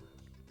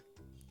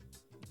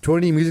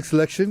 20 music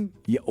selection,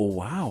 Yeah. Oh,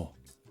 wow.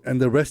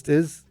 and the rest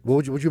is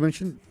what would you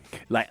mention?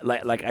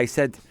 Like I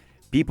said,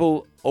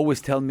 people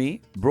always tell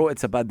me, bro,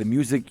 it's about the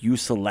music you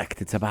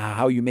select. It's about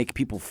how you make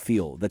people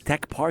feel. The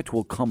tech part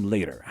will come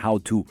later. How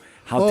to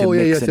mix and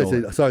all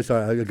that. Yes.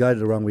 Sorry, I got it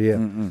the wrong way.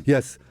 Yeah.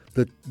 Yes.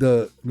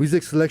 The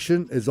music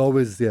selection is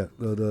always the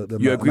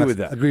You agree with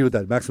that? Agree with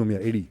that. Maximum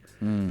 80.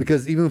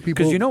 Because even people,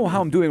 Because you know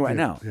how I'm doing right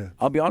now. Yeah.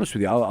 I'll be honest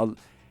with you.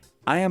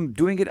 I am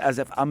doing it as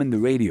if I'm in the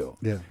radio.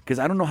 Yeah. Because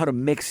I don't know how to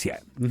mix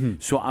yet.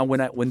 So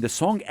when the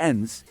song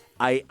ends,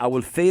 I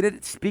will fade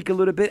it, speak a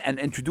little bit, and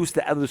introduce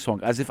the other song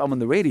as if I'm on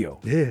the radio.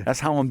 Yeah. That's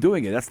how I'm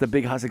doing it. That's the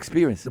big house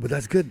experience. But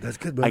that's good. That's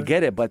good, brother. I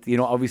get it, but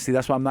obviously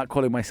that's why I'm not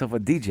calling myself a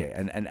DJ,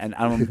 and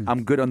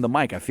I'm good on the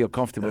mic. I feel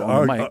comfortable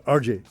on the mic.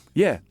 RJ.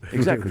 Yeah,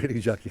 exactly. Radio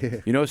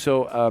jockey. Yeah.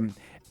 So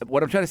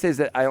what I'm trying to say is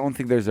that I don't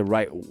think there's a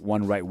right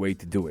way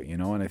to do it,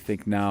 and I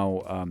think now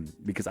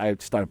because I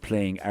started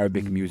playing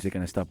Arabic music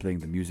and I started playing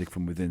the music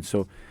from within.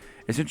 So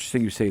it's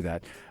interesting you say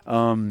that.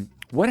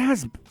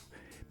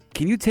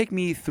 Can you take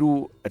me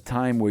through a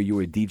time where you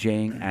were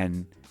DJing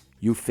and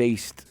you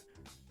faced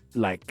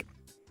like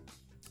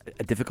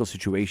a difficult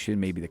situation?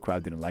 Maybe the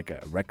crowd didn't like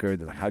a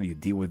record. Like, how do you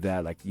deal with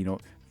that? Like,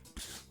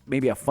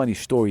 maybe a funny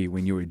story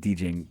when you were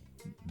DJing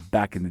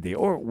back in the day,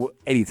 or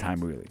any time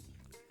really.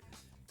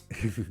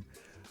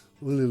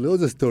 Well, there are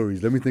loads of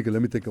stories. Let me think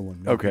of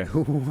one. Okay.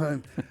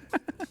 One.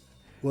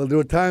 Well, there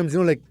were times,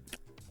 like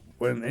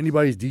when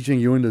anybody's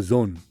DJing, you're in the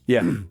zone.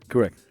 Yeah,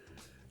 correct.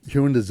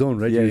 You're in the zone,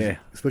 right? Yeah.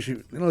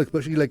 Especially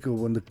like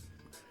when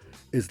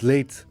it's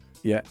late.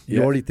 Yeah.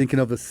 You're already thinking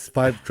of the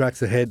 5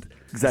 tracks ahead.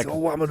 Exactly.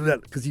 So, I'm gonna do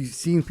that because you've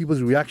seen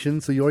people's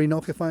reactions, so you already know.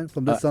 Okay, fine.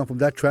 From this song, from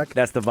that track,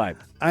 That's the vibe.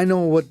 I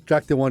know what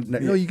track they want.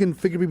 You can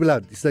figure people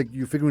out. It's like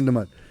you're figuring them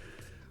out.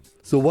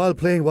 So while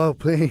playing,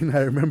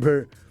 I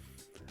remember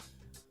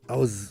I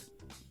was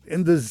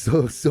in the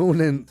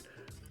zone and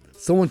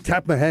someone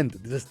tapped my hand.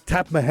 They just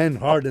tapped my hand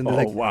hard, and they're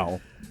like, wow.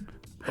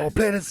 "Oh,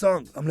 play this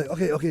song." I'm like,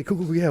 "Okay,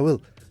 cool, yeah, I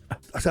will."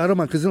 I said, "I don't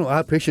mind," because I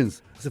have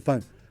patience. I said,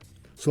 "Fine."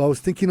 So I was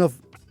thinking of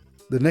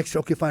the next.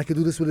 Okay, fine, I could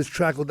do this with this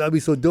track. Oh, that'd be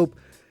so dope.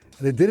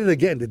 And they did it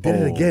again. They did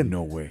it again.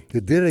 No way. They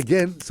did it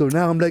again. So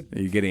now I'm like,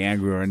 You're getting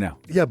angry right now.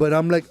 yeah, but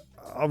I'm like,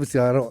 obviously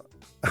I don't.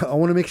 I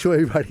want to make sure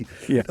everybody.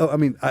 Yeah. I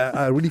mean,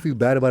 I really feel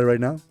bad about it right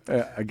now.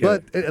 I get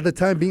But it. at the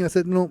time being, I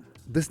said, no,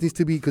 this needs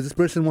to be because this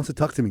person wants to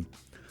talk to me.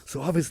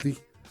 So obviously,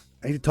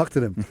 I need to talk to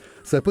them.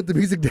 So I put the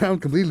music down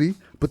completely,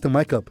 put the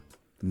mic up.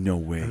 No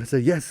And way. I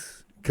said,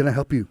 yes, can I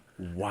help you?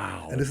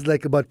 Wow. And this is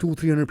like about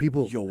 200-300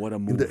 people. Yo, what a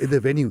in move. the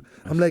venue.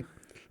 I'm like,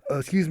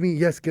 excuse me,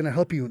 yes, can I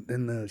help you?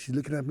 And she's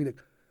looking at me like,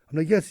 I'm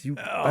like, yes, you.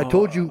 I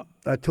told you,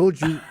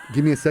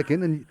 give me a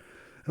second. And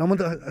I'm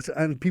on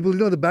and people,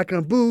 the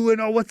background, boo,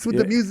 and what's with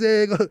the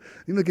music?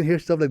 You can hear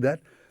stuff like that.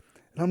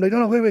 And I'm like,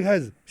 no, wait,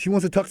 guys. She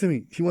wants to talk to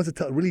me. She wants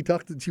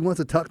to she wants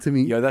to talk to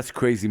me. Yo, that's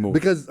crazy move.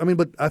 Because,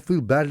 but I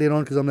feel bad later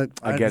on because I'm like,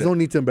 there's no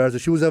need to embarrass her.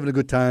 She was having a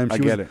good time. I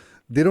get it.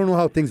 They don't know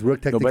how things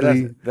work No,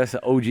 technically. but that's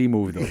an OG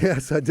move, though.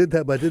 Yes, I did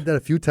that, but I did that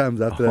a few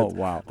times after that. Oh,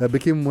 wow. That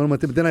became one of my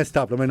things. But then I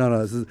stopped. I'm like, no,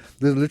 this is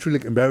literally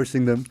like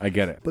embarrassing them. I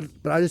get it.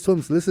 But I just told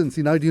them, listen,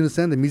 see, now do you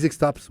understand? The music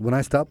stops when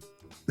I stop.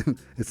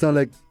 It's not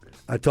like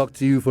I talk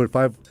to you for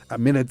 5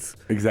 minutes.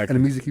 Exactly.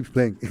 And the music keeps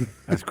playing.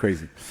 That's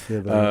crazy. Yeah,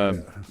 but,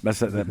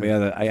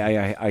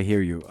 I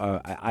hear you.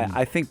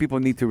 I think people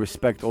need to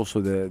respect also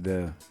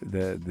the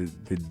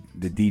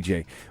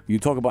DJ. You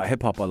talk about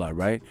hip hop a lot,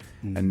 right?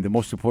 And the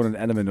most important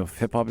element of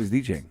hip hop is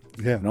DJing.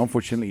 Yeah. And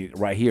unfortunately,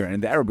 right here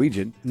in the Arab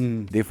region,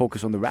 they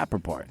focus on the rapper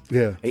part.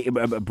 Yeah.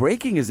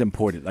 Breaking is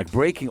important. Like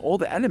breaking, all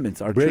the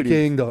elements are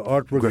breaking, the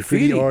artwork,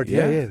 graffiti art.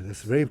 Yeah.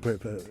 That's very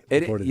important.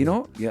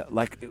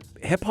 Like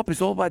hip hop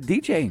is all about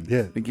DJing.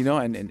 Yeah. Like,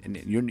 and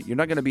you're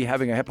not going to be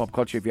having a hip hop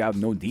culture if you have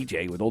no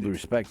DJ, with all due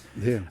respect.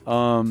 Yeah.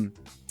 Ronnie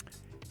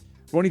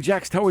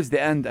Jaxx, towards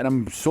the end, and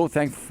I'm so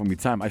thankful for your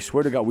time. I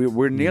swear to God,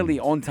 we're nearly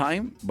on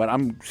time, but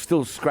I'm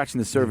still scratching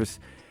the surface.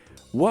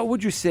 What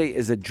would you say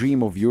is a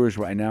dream of yours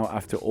right now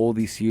after all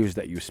these years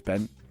that you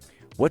spent?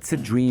 What's a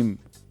dream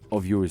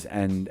of yours?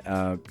 And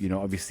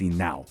obviously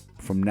now,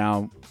 from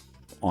now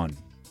on,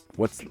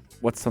 what's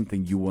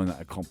something you want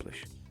to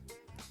accomplish?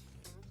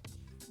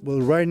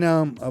 Well, right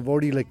now, I've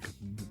already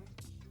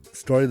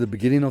started the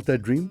beginning of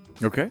that dream.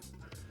 Okay.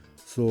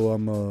 So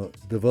I'm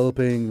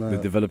developing The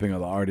developing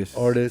of the artists.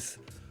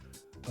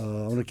 I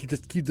want to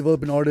keep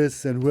developing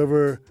artists, and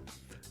whoever.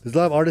 There's a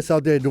lot of artists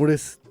out there. I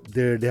notice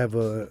they have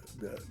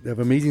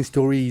amazing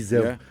stories,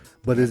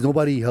 but there's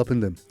nobody helping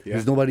them. Yeah.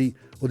 There's nobody,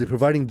 or they're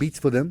providing beats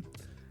for them,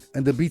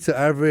 and the beats are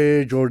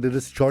average, or they're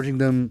just charging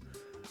them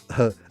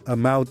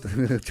amount,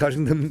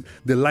 charging them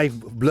their life,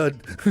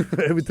 blood,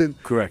 everything.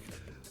 Correct.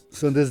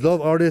 So there's a lot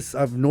of artists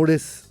I've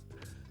noticed.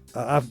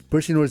 I've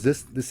personally noticed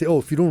this. They say,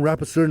 if you don't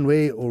rap a certain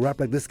way, or rap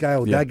like this guy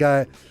or that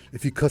guy,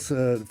 if you cuss,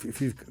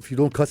 if you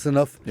don't cuss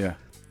enough,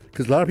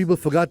 because a lot of people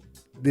forgot.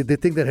 They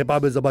think that hip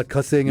hop is about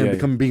cussing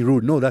and being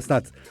rude. No, that's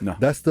not. No.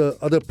 That's the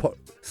other part,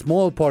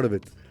 small part of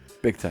it.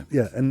 Big time.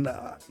 Yeah, and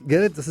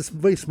get it? This is a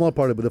very small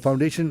part of it. But the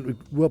foundation we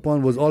grew up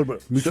on was all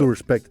about mutual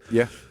respect.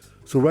 Yeah.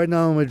 So right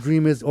now, my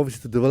dream is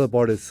obviously to develop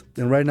artists.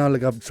 And right now,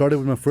 I've started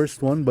with my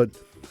first one, but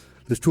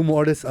there's 2 more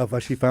artists I've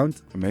actually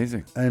found.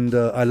 Amazing. And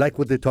I like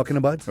what they're talking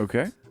about.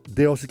 Okay.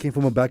 They also came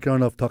from a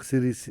background of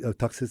toxicity.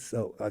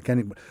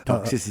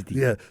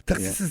 Toxicity.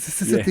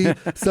 Toxicity.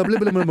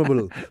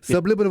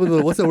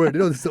 Subliminal. What's the word?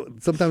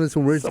 Sometimes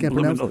some words you can't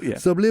pronounce. Subliminal, yeah.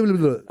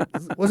 Subliminal.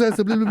 What's that?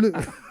 Subliminal.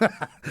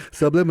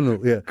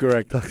 Subliminal. Yeah.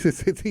 Correct.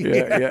 Toxicity.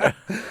 Yeah.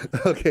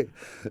 Okay.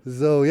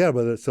 So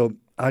brother. So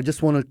I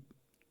just want to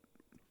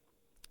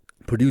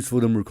produce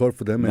for them, record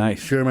for them, and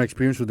share my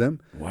experience with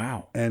them.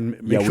 Wow. And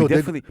make sure we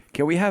definitely.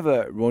 Can we have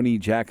a Ronnie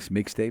Jaxx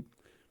mixtape?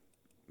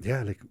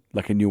 Yeah,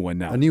 like a new one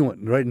now. A new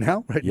one right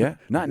now, right? Yeah,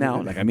 not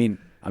now.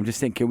 I'm just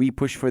saying, can we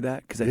push for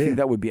that? Because I think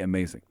that would be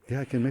amazing.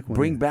 Yeah, I can make one.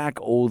 Bring back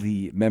all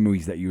the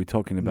memories that you were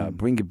talking about.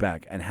 Bring it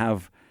back and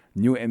have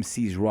new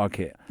MCs rock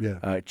it.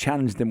 Yeah.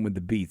 Challenge them with the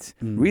beats.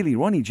 Really,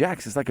 Ronnie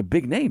Jaxx is like a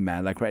big name,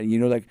 man. Like, right,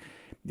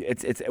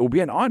 it will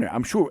be an honor.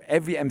 I'm sure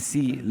every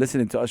MC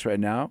listening to us right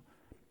now,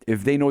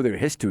 if they know their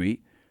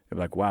history, they're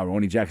like, wow,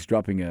 Ronnie Jaxx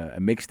dropping a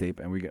mixtape,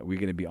 and we're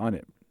gonna be on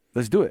it.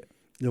 Let's do it.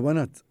 Yeah, why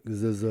not?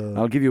 There's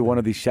I'll give you one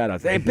of these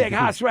shout-outs. Hey, Big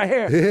House right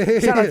here.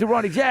 Shout out to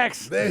Ronnie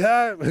Jaxx. Big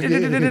House.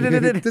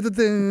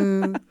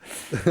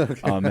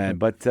 Oh, man.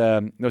 But,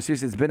 no,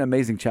 seriously, it's been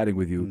amazing chatting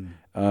with you.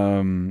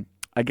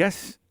 I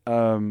guess,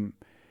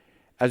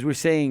 as we're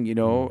saying,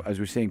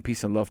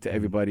 peace and love to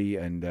everybody.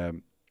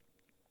 And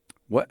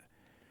what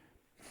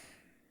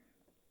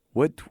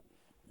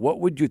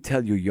would you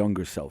tell your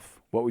younger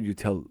self? What would you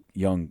tell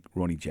young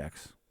Ronnie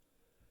Jaxx?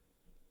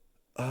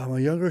 My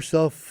younger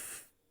self...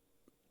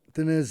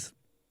 thing is,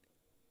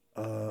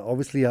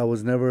 obviously, I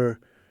was never,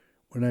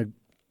 when I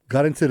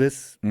got into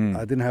this,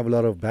 I didn't have a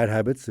lot of bad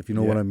habits, if you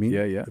know what I mean.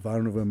 Yeah. If I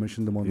don't know if I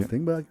mentioned them on the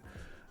thing,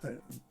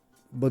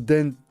 but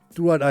then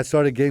throughout, I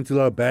started getting to a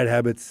lot of bad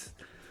habits.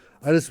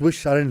 I just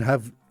wish I didn't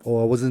have,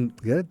 or I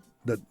wasn't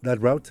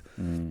that route.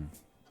 A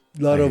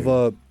lot of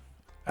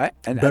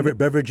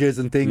beverages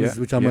and things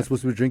which I'm not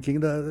supposed to be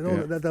drinking,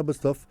 that type of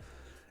stuff.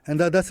 And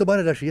that's about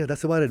it, actually. Yeah,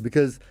 that's about it.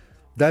 Because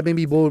That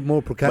maybe more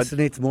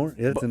procrastinates more.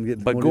 Yeah,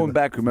 But going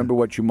back, remember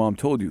what your mom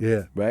told you,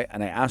 Yeah. right?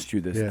 And I asked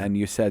you this, Yeah. and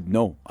you said,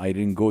 no, I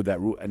didn't go that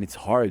route. And it's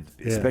hard,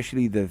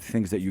 especially the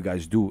things that you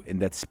guys do in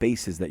that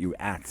spaces that you're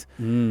at.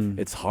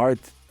 It's hard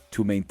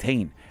to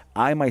maintain.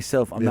 I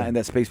myself, I'm not in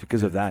that space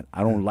because of that. I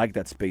don't like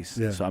that space,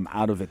 so I'm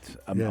out of it.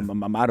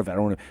 I'm out of it. I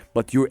don't.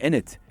 But you're in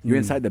it. You're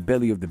inside the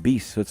belly of the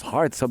beast, so it's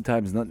hard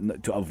sometimes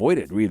not to avoid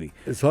it. Really,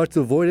 it's hard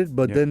to avoid it,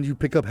 but then you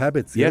pick up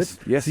habits. Yes,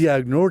 get it? yes. See, I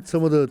ignored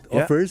some of the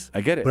offers.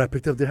 I get it. But I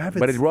picked up their habits.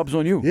 but it rubs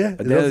on you. Yeah,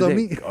 at it the end rubs of on the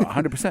me. day,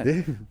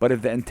 100%. But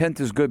if the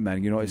intent is good,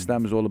 man,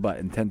 Islam is all about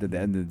intent at the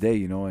end of the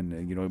day.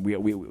 And we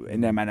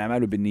in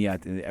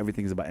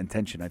everything is about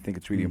intention. I think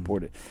it's really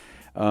important.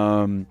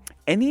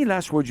 Any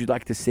last words you'd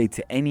like to say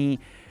to any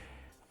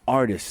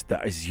artist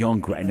that is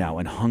young right now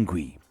and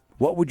hungry?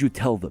 What would you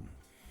tell them?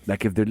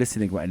 Like if they're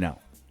listening right now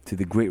to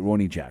the great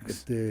Rone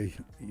Jaxx. The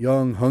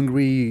young,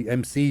 hungry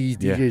MCs,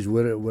 DJs,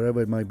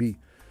 whatever it might be.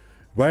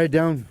 Write it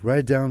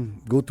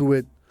down, go through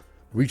it,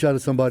 reach out to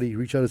somebody,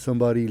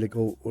 like,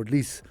 or at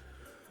least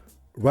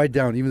write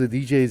down. Even the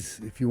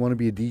DJs, if you want to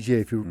be a DJ,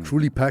 if you're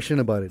truly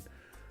passionate about it,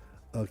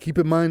 keep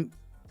in mind,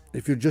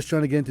 if you're just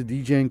trying to get into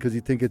DJing because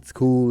you think it's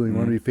cool and you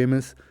want to be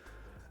famous,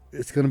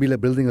 it's going to be like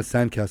building a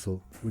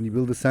sandcastle. When you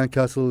build a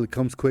sandcastle, it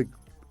comes quick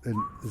and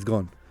it's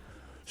gone.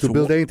 To So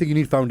build anything, you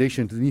need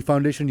foundation. To need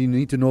foundation, you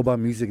need to know about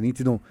music. You need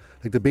to know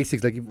like the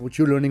basics, like what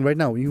you're learning right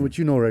now, what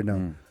you know right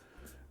now.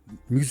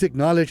 Music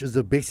knowledge is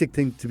the basic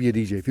thing to be a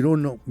DJ. If you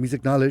don't know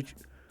music knowledge,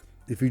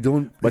 if you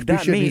don't But that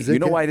appreciate means, music, you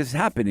know why this is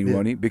happening,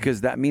 Ronnie?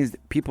 Because that means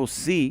that people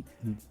see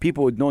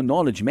people with no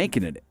knowledge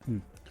making it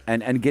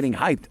and getting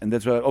hyped. And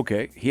that's why,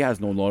 okay, he has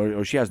no knowledge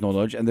or she has no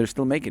knowledge and they're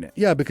still making it.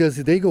 Yeah, because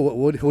they go,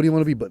 what do you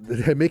want to be? But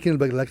they're making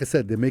it, like I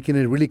said, they're making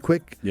it really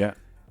quick. Yeah.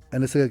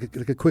 And it's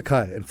like a quick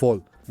high and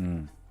fall.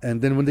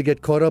 And then when they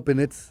get caught up in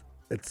it's,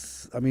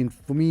 I mean,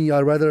 for me,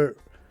 I'd rather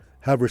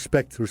have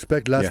respect.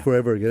 Respect lasts Yeah.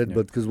 forever, get it? Yeah.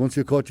 But because once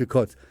you're caught, you're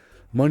caught.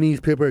 Money is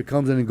paper, it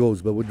comes and it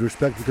goes. But with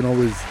respect, you can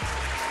always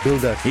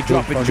build that. He build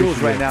dropping foundation jewels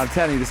right there. now. I'm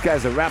telling you, this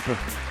guy's a rapper.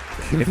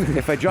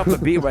 if I drop a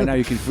beat right now,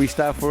 you can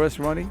freestyle for us,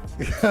 Ronnie?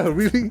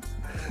 Really?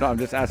 No, I'm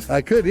just asking.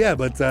 I could, yeah,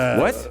 but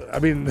What? I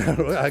mean,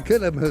 I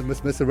could. I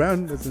must mess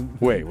around. Listen.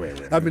 Wait.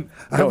 I mean,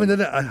 I haven't done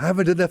that. I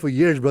haven't done that for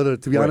years, brother.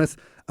 To be Wait. honest,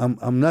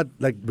 I'm not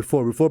like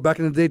before. Before back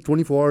in the day,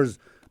 24 hours,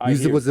 I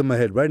music hear- was in my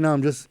head. Right now,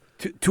 I'm just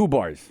Two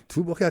bars.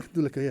 okay. I can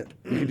do like You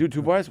can do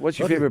 2 bars? What's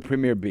your Okay. favorite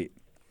premiere beat?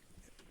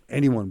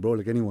 anyone, bro.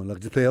 Like anyone. Like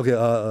just play.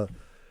 Okay.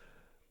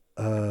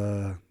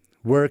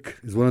 Work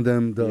is one of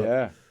them.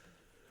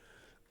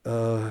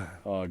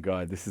 Oh,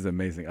 God, this is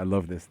amazing. I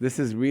love this. This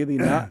is really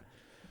not...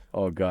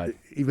 Oh, God.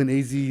 Even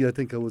AZ, I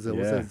think I was. Yeah,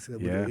 AZ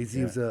yeah.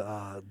 was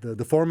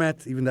the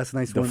format. Even that's a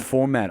nice The one.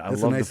 format. I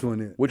That's love a nice the, one.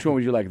 Yeah. Which one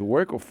would you like, the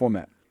work or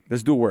format?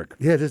 Let's do work.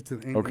 Yeah, just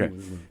Okay.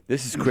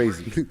 This is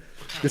crazy.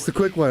 Just a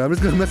quick one. I'm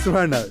just gonna mess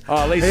around now.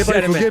 Oh, ladies and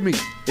Everybody, gentlemen. forgive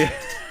me.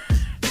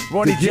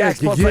 Ronnie Yeah,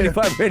 Jaxx, Pulse yeah.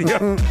 95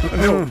 Radio.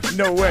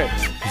 No way.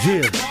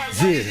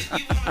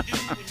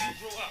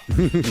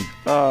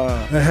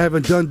 I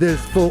haven't done this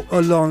for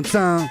a long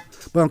time,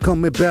 but I'm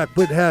coming back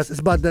with house. It's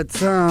about that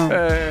time.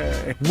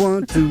 Hey.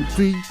 1, 2,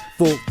 3,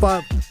 4,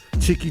 5.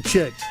 Chicky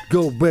check,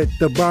 go with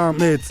the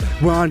bomb. It's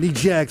Ronnie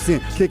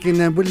Jackson,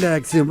 kicking and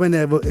relaxing.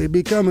 Whenever it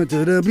be coming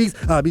to the beats,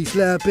 I be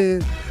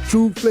slapping.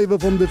 True flavor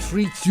from the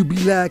streets, you be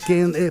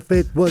lacking. If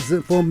it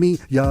wasn't for me,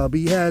 y'all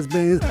be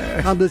has-beens.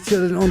 I'm just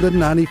chilling on the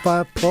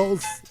 95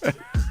 Pulse.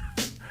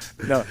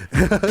 No.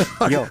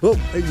 Yo. Oh,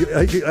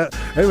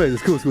 anyway,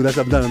 it's cool. That's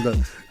I'm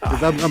done.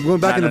 I'm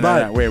going back in the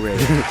vibe. Wait.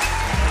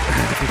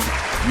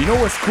 You know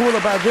what's cool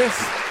about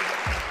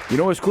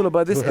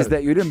this? Is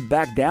that you didn't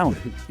back down.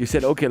 You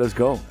said, okay, let's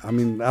go. I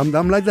mean, I'm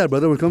like that,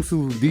 brother. When it comes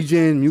to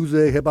DJing,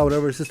 music, hip hop,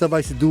 whatever, it's the stuff I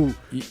used to do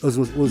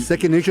was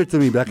second nature to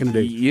me back in the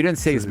day. You didn't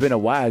say it's been a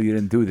while you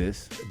didn't do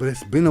this. But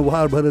it's been a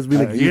while, brother. It's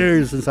been like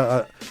years since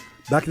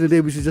back in the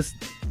day, we should just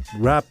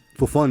rap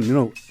for fun,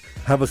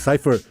 have a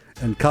cipher.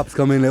 And cops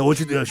come in like, what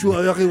you do? I'm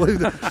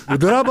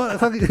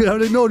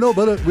like, no,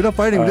 brother, we're not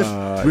fighting.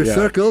 We're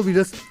circled.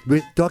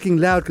 We're talking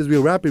loud because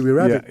we're rapping.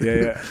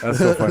 Yeah. That's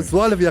so funny. So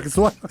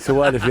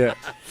what if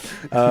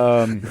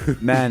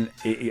man,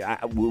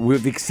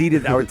 we've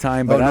exceeded our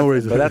time, but, no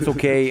worries. but that's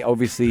okay.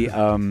 Obviously,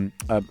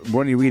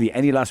 Ronnie, really,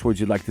 any last words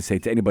you'd like to say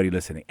to anybody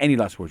listening? Any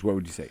last words? What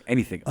would you say?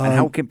 Anything? And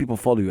how can people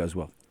follow you as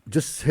well?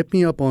 Just hit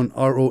me up on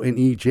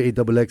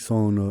RoneJaxx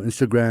on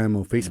Instagram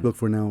or Facebook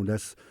for now.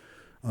 That's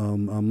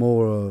I'm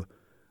more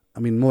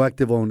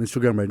active on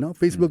Instagram right now.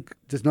 Facebook,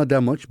 just not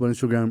that much, but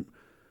Instagram,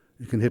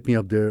 you can hit me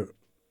up there.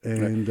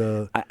 And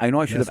I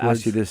know I should have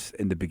asked you this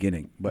in the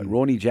beginning, but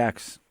Ronnie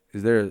Jaxx,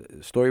 is there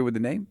a story with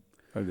the name?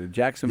 Or the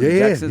Jackson?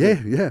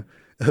 Yeah.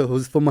 It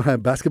was for my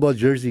basketball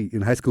jersey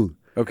in high school.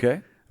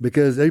 Okay.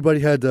 Because everybody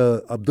had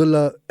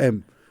Abdullah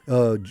M,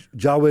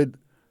 Jawed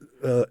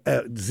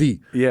Z.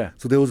 Yeah.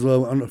 So there was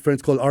a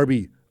friend called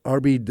RB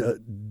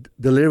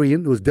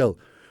Delarian. It was Del.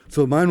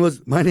 So my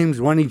name's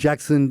Ronnie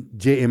Jackson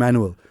J.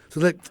 Emmanuel. So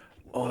they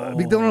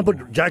don't want to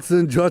put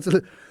Jackson,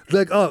 Johnson. It's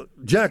like, oh,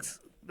 Jaxx.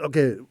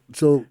 Okay,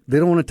 so they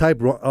don't want to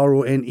type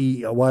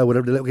Roney,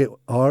 whatever. They're like, okay,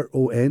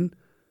 RON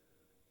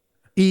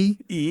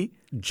E.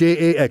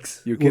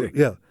 Jax. You're kidding.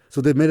 Yeah.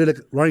 So they made it like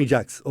Ronnie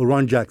Jaxx or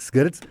Ron Jaxx.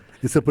 Get it?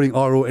 Instead of putting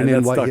R-O-N-N-Y.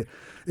 And that's stuck.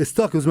 It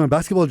stuck. It was my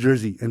basketball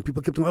jersey. And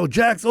people kept going, oh,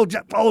 Jaxx, oh,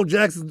 Jaxx, oh,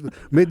 Jaxx.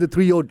 Made the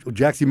 3, oh,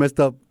 Jaxx, he messed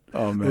up.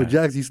 Oh, man. Oh,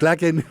 Jaxx, he's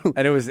slacking.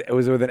 And it was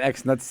with an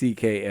X, not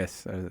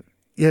CKS.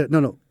 Yeah,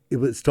 no.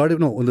 It started,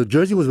 no, the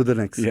jersey was with an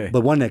X, Yeah. but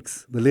one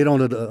X. The later on,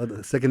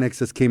 the second X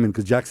just came in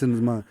because Jackson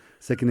is my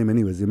second name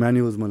anyways.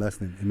 Emmanuel is my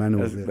last name.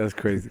 Emmanuel. That's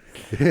crazy.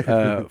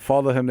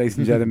 Follow him, ladies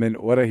and gentlemen.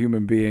 What a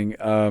human being.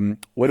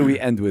 What do we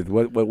end with?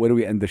 What do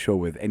we end the show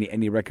with?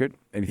 Any record?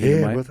 Anything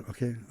in mind? Brother.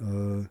 Okay.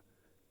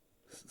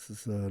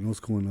 This is what's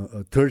going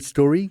on. Third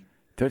Story.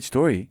 Third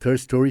Story.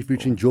 Third Story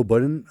featuring Joe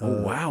Budden.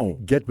 Wow.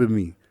 Get With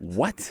Me.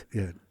 What?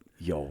 Yeah.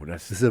 Yo,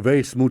 that's... This is a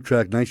very smooth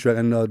track, nice track.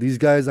 And these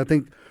guys, I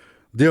think,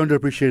 they're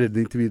underappreciated. They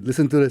need to be,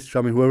 listen to this.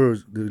 I mean, whoever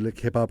like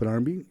hip hop and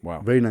R&B.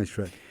 Wow. Very nice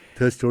track.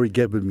 Third Story,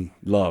 Get With Me.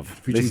 Love.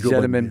 Featuring Ladies and Joe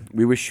gentlemen, Budden,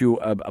 we wish you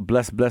a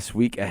blessed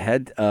week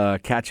ahead.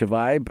 Catch a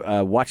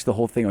vibe. Watch the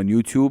whole thing on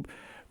YouTube.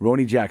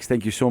 Rone Jaxx,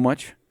 thank you so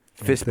much.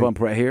 Fist bump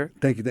right here.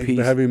 Thank you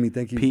for having me.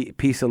 Thank you.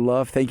 Peace of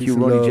love. Thank you,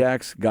 and Rone love.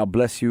 Jaxx. God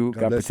bless you.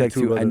 God bless protect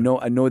you you. too,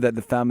 brother. I know that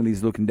the family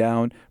is looking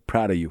down.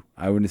 Proud of you.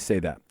 I want to say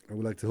that. I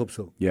would like to hope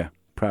so. Yeah,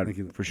 proud of Thank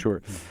you you. for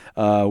sure.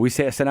 We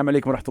say assalamu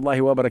alaikum wa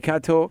rahmatullahi wa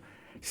barakatuh.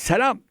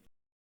 Salam.